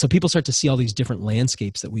so people start to see all these different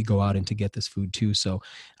landscapes that we go out in to get this food too. So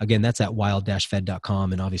again, that's at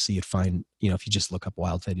wild-fed.com. And obviously you'd find, you know, if you just look up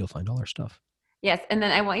Wild Fed, you'll find all our stuff. Yes. And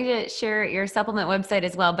then I want you to share your supplement website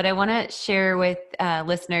as well, but I want to share with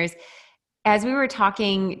listeners, as we were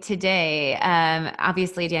talking today,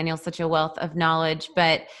 obviously Daniel's such a wealth of knowledge,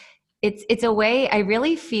 but it's a way I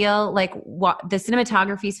really feel like the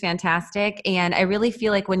cinematography is fantastic. And I really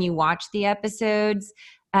feel like when you watch the episodes,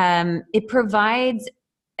 it provides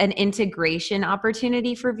an integration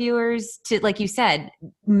opportunity for viewers to, like you said,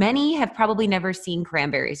 many have probably never seen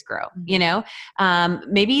cranberries grow, you know,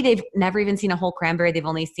 maybe they've never even seen a whole cranberry. They've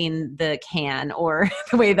only seen the can or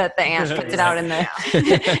the way that the aunt puts it out in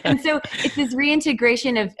the, and so it's this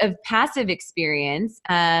reintegration of passive experience,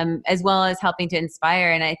 as well as helping to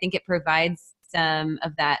inspire. And I think it provides some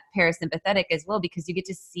of that parasympathetic as well, because you get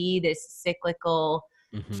to see this cyclical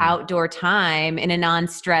outdoor time in a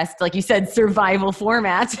non-stressed, like you said, survival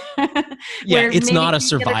format. Yeah, it's not a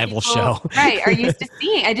survival show. Right, are used to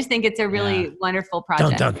seeing. I just think it's a really wonderful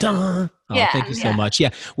project. Dun, dun, dun. Oh, yeah, thank you so much. Yeah,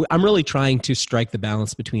 I'm really trying to strike the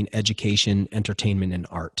balance between education, entertainment, and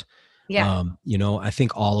art. Yeah. You know, I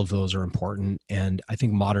think all of those are important. And I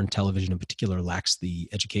think modern television in particular lacks the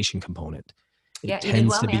education component. It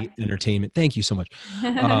tends to be entertainment. Thank you so much.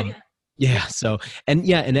 Yeah. So, and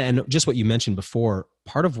just what you mentioned before,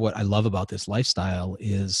 part of what I love about this lifestyle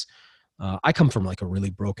is I come from like a really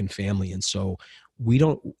broken family. And so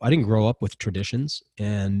I didn't grow up with traditions,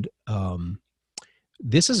 and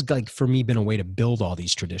this has like for me been a way to build all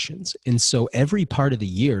these traditions. And so every part of the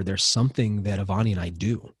year, there's something that Ivani and I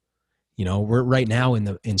do. You know, we're right now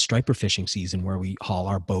in striper fishing season where we haul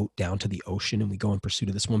our boat down to the ocean and we go in pursuit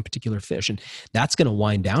of this one particular fish. And that's going to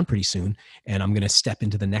wind down pretty soon. And I'm going to step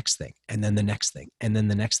into the next thing and then the next thing and then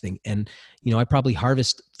the next thing. And, you know, I probably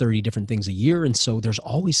harvest 30 different things a year. And so there's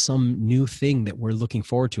always some new thing that we're looking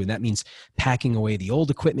forward to. And that means packing away the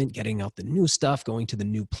old equipment, getting out the new stuff, going to the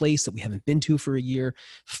new place that we haven't been to for a year,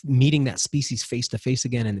 meeting that species face to face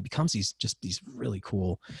again. And it becomes these really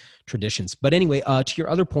cool traditions. But anyway, to your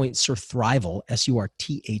other point, Surthrival, Surthrival. It's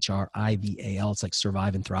like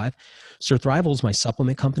survive and thrive. Surthrival is my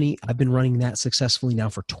supplement company. I've been running that successfully now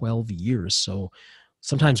for 12 years. So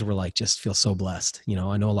sometimes we're like, just feel so blessed. You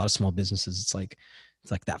know, I know a lot of small businesses, it's like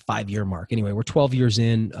that 5-year mark. Anyway, we're 12 years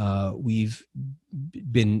in. We've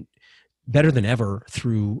been better than ever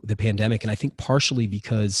through the pandemic. And I think partially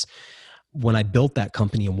because when I built that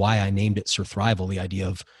company and why I named it Surthrival, the idea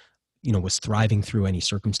of, you know, was thriving through any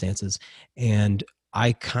circumstances. And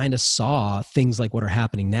I kind of saw things like what are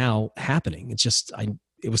happening now happening. It's just,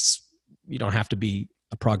 you don't have to be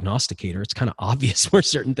a prognosticator. It's kind of obvious where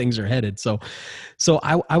certain things are headed. So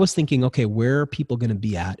I was thinking, okay, where are people going to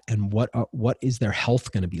be at, and what is their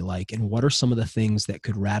health going to be like, and what are some of the things that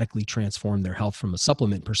could radically transform their health from a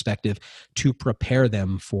supplement perspective to prepare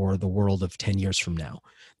them for the world of 10 years from now?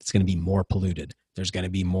 It's going to be more polluted. There's going to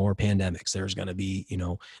be more pandemics. There's going to be, you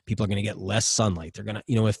know, people are going to get less sunlight. They're going to,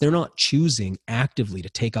 you know, if they're not choosing actively to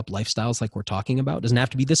take up lifestyles like we're talking about, it doesn't have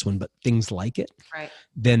to be this one, but things like it, right,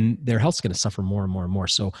 then their health's going to suffer more and more and more.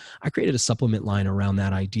 So I created a supplement line around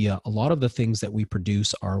that idea. A lot of the things that we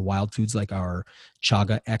produce are wild foods, like our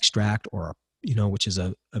chaga extract, or, you know, which is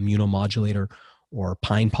a immunomodulator, or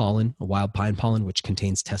pine pollen, a wild pine pollen, which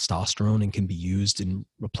contains testosterone and can be used and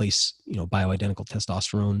replace, you know, bioidentical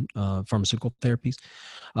testosterone pharmaceutical therapies.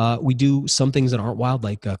 We do some things that aren't wild,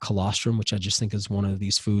 like colostrum, which I just think is one of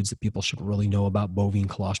these foods that people should really know about. Bovine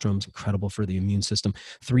colostrum is incredible for the immune system,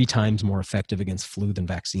 3 times more effective against flu than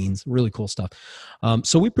vaccines. Really cool stuff.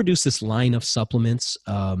 So we produce this line of supplements,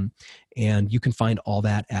 and you can find all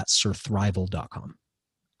that at surthrival.com.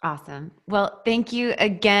 Awesome. Well, thank you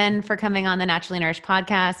again for coming on the Naturally Nourished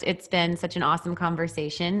podcast. It's been such an awesome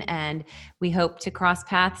conversation, and we hope to cross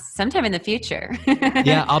paths sometime in the future.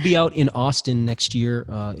 Yeah, I'll be out in Austin next year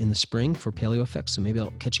in the spring for Paleo Effects, so maybe I'll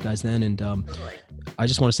catch you guys then. And I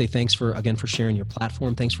just want to say thanks for sharing your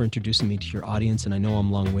platform. Thanks for introducing me to your audience. And I know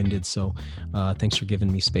I'm long-winded, so thanks for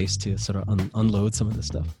giving me space to sort of unload some of this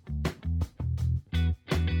stuff.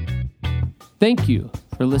 Thank you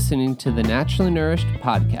for listening to the Naturally Nourished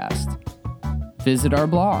podcast. Visit our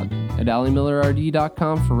blog at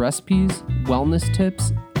AllieMillerRD.com for recipes, wellness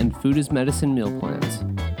tips, and food as medicine meal plans.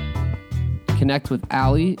 Connect with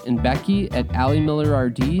Allie and Becky at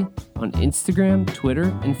AllieMillerRD on Instagram,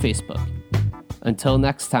 Twitter, and Facebook. Until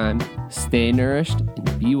next time, stay nourished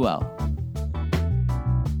and be well.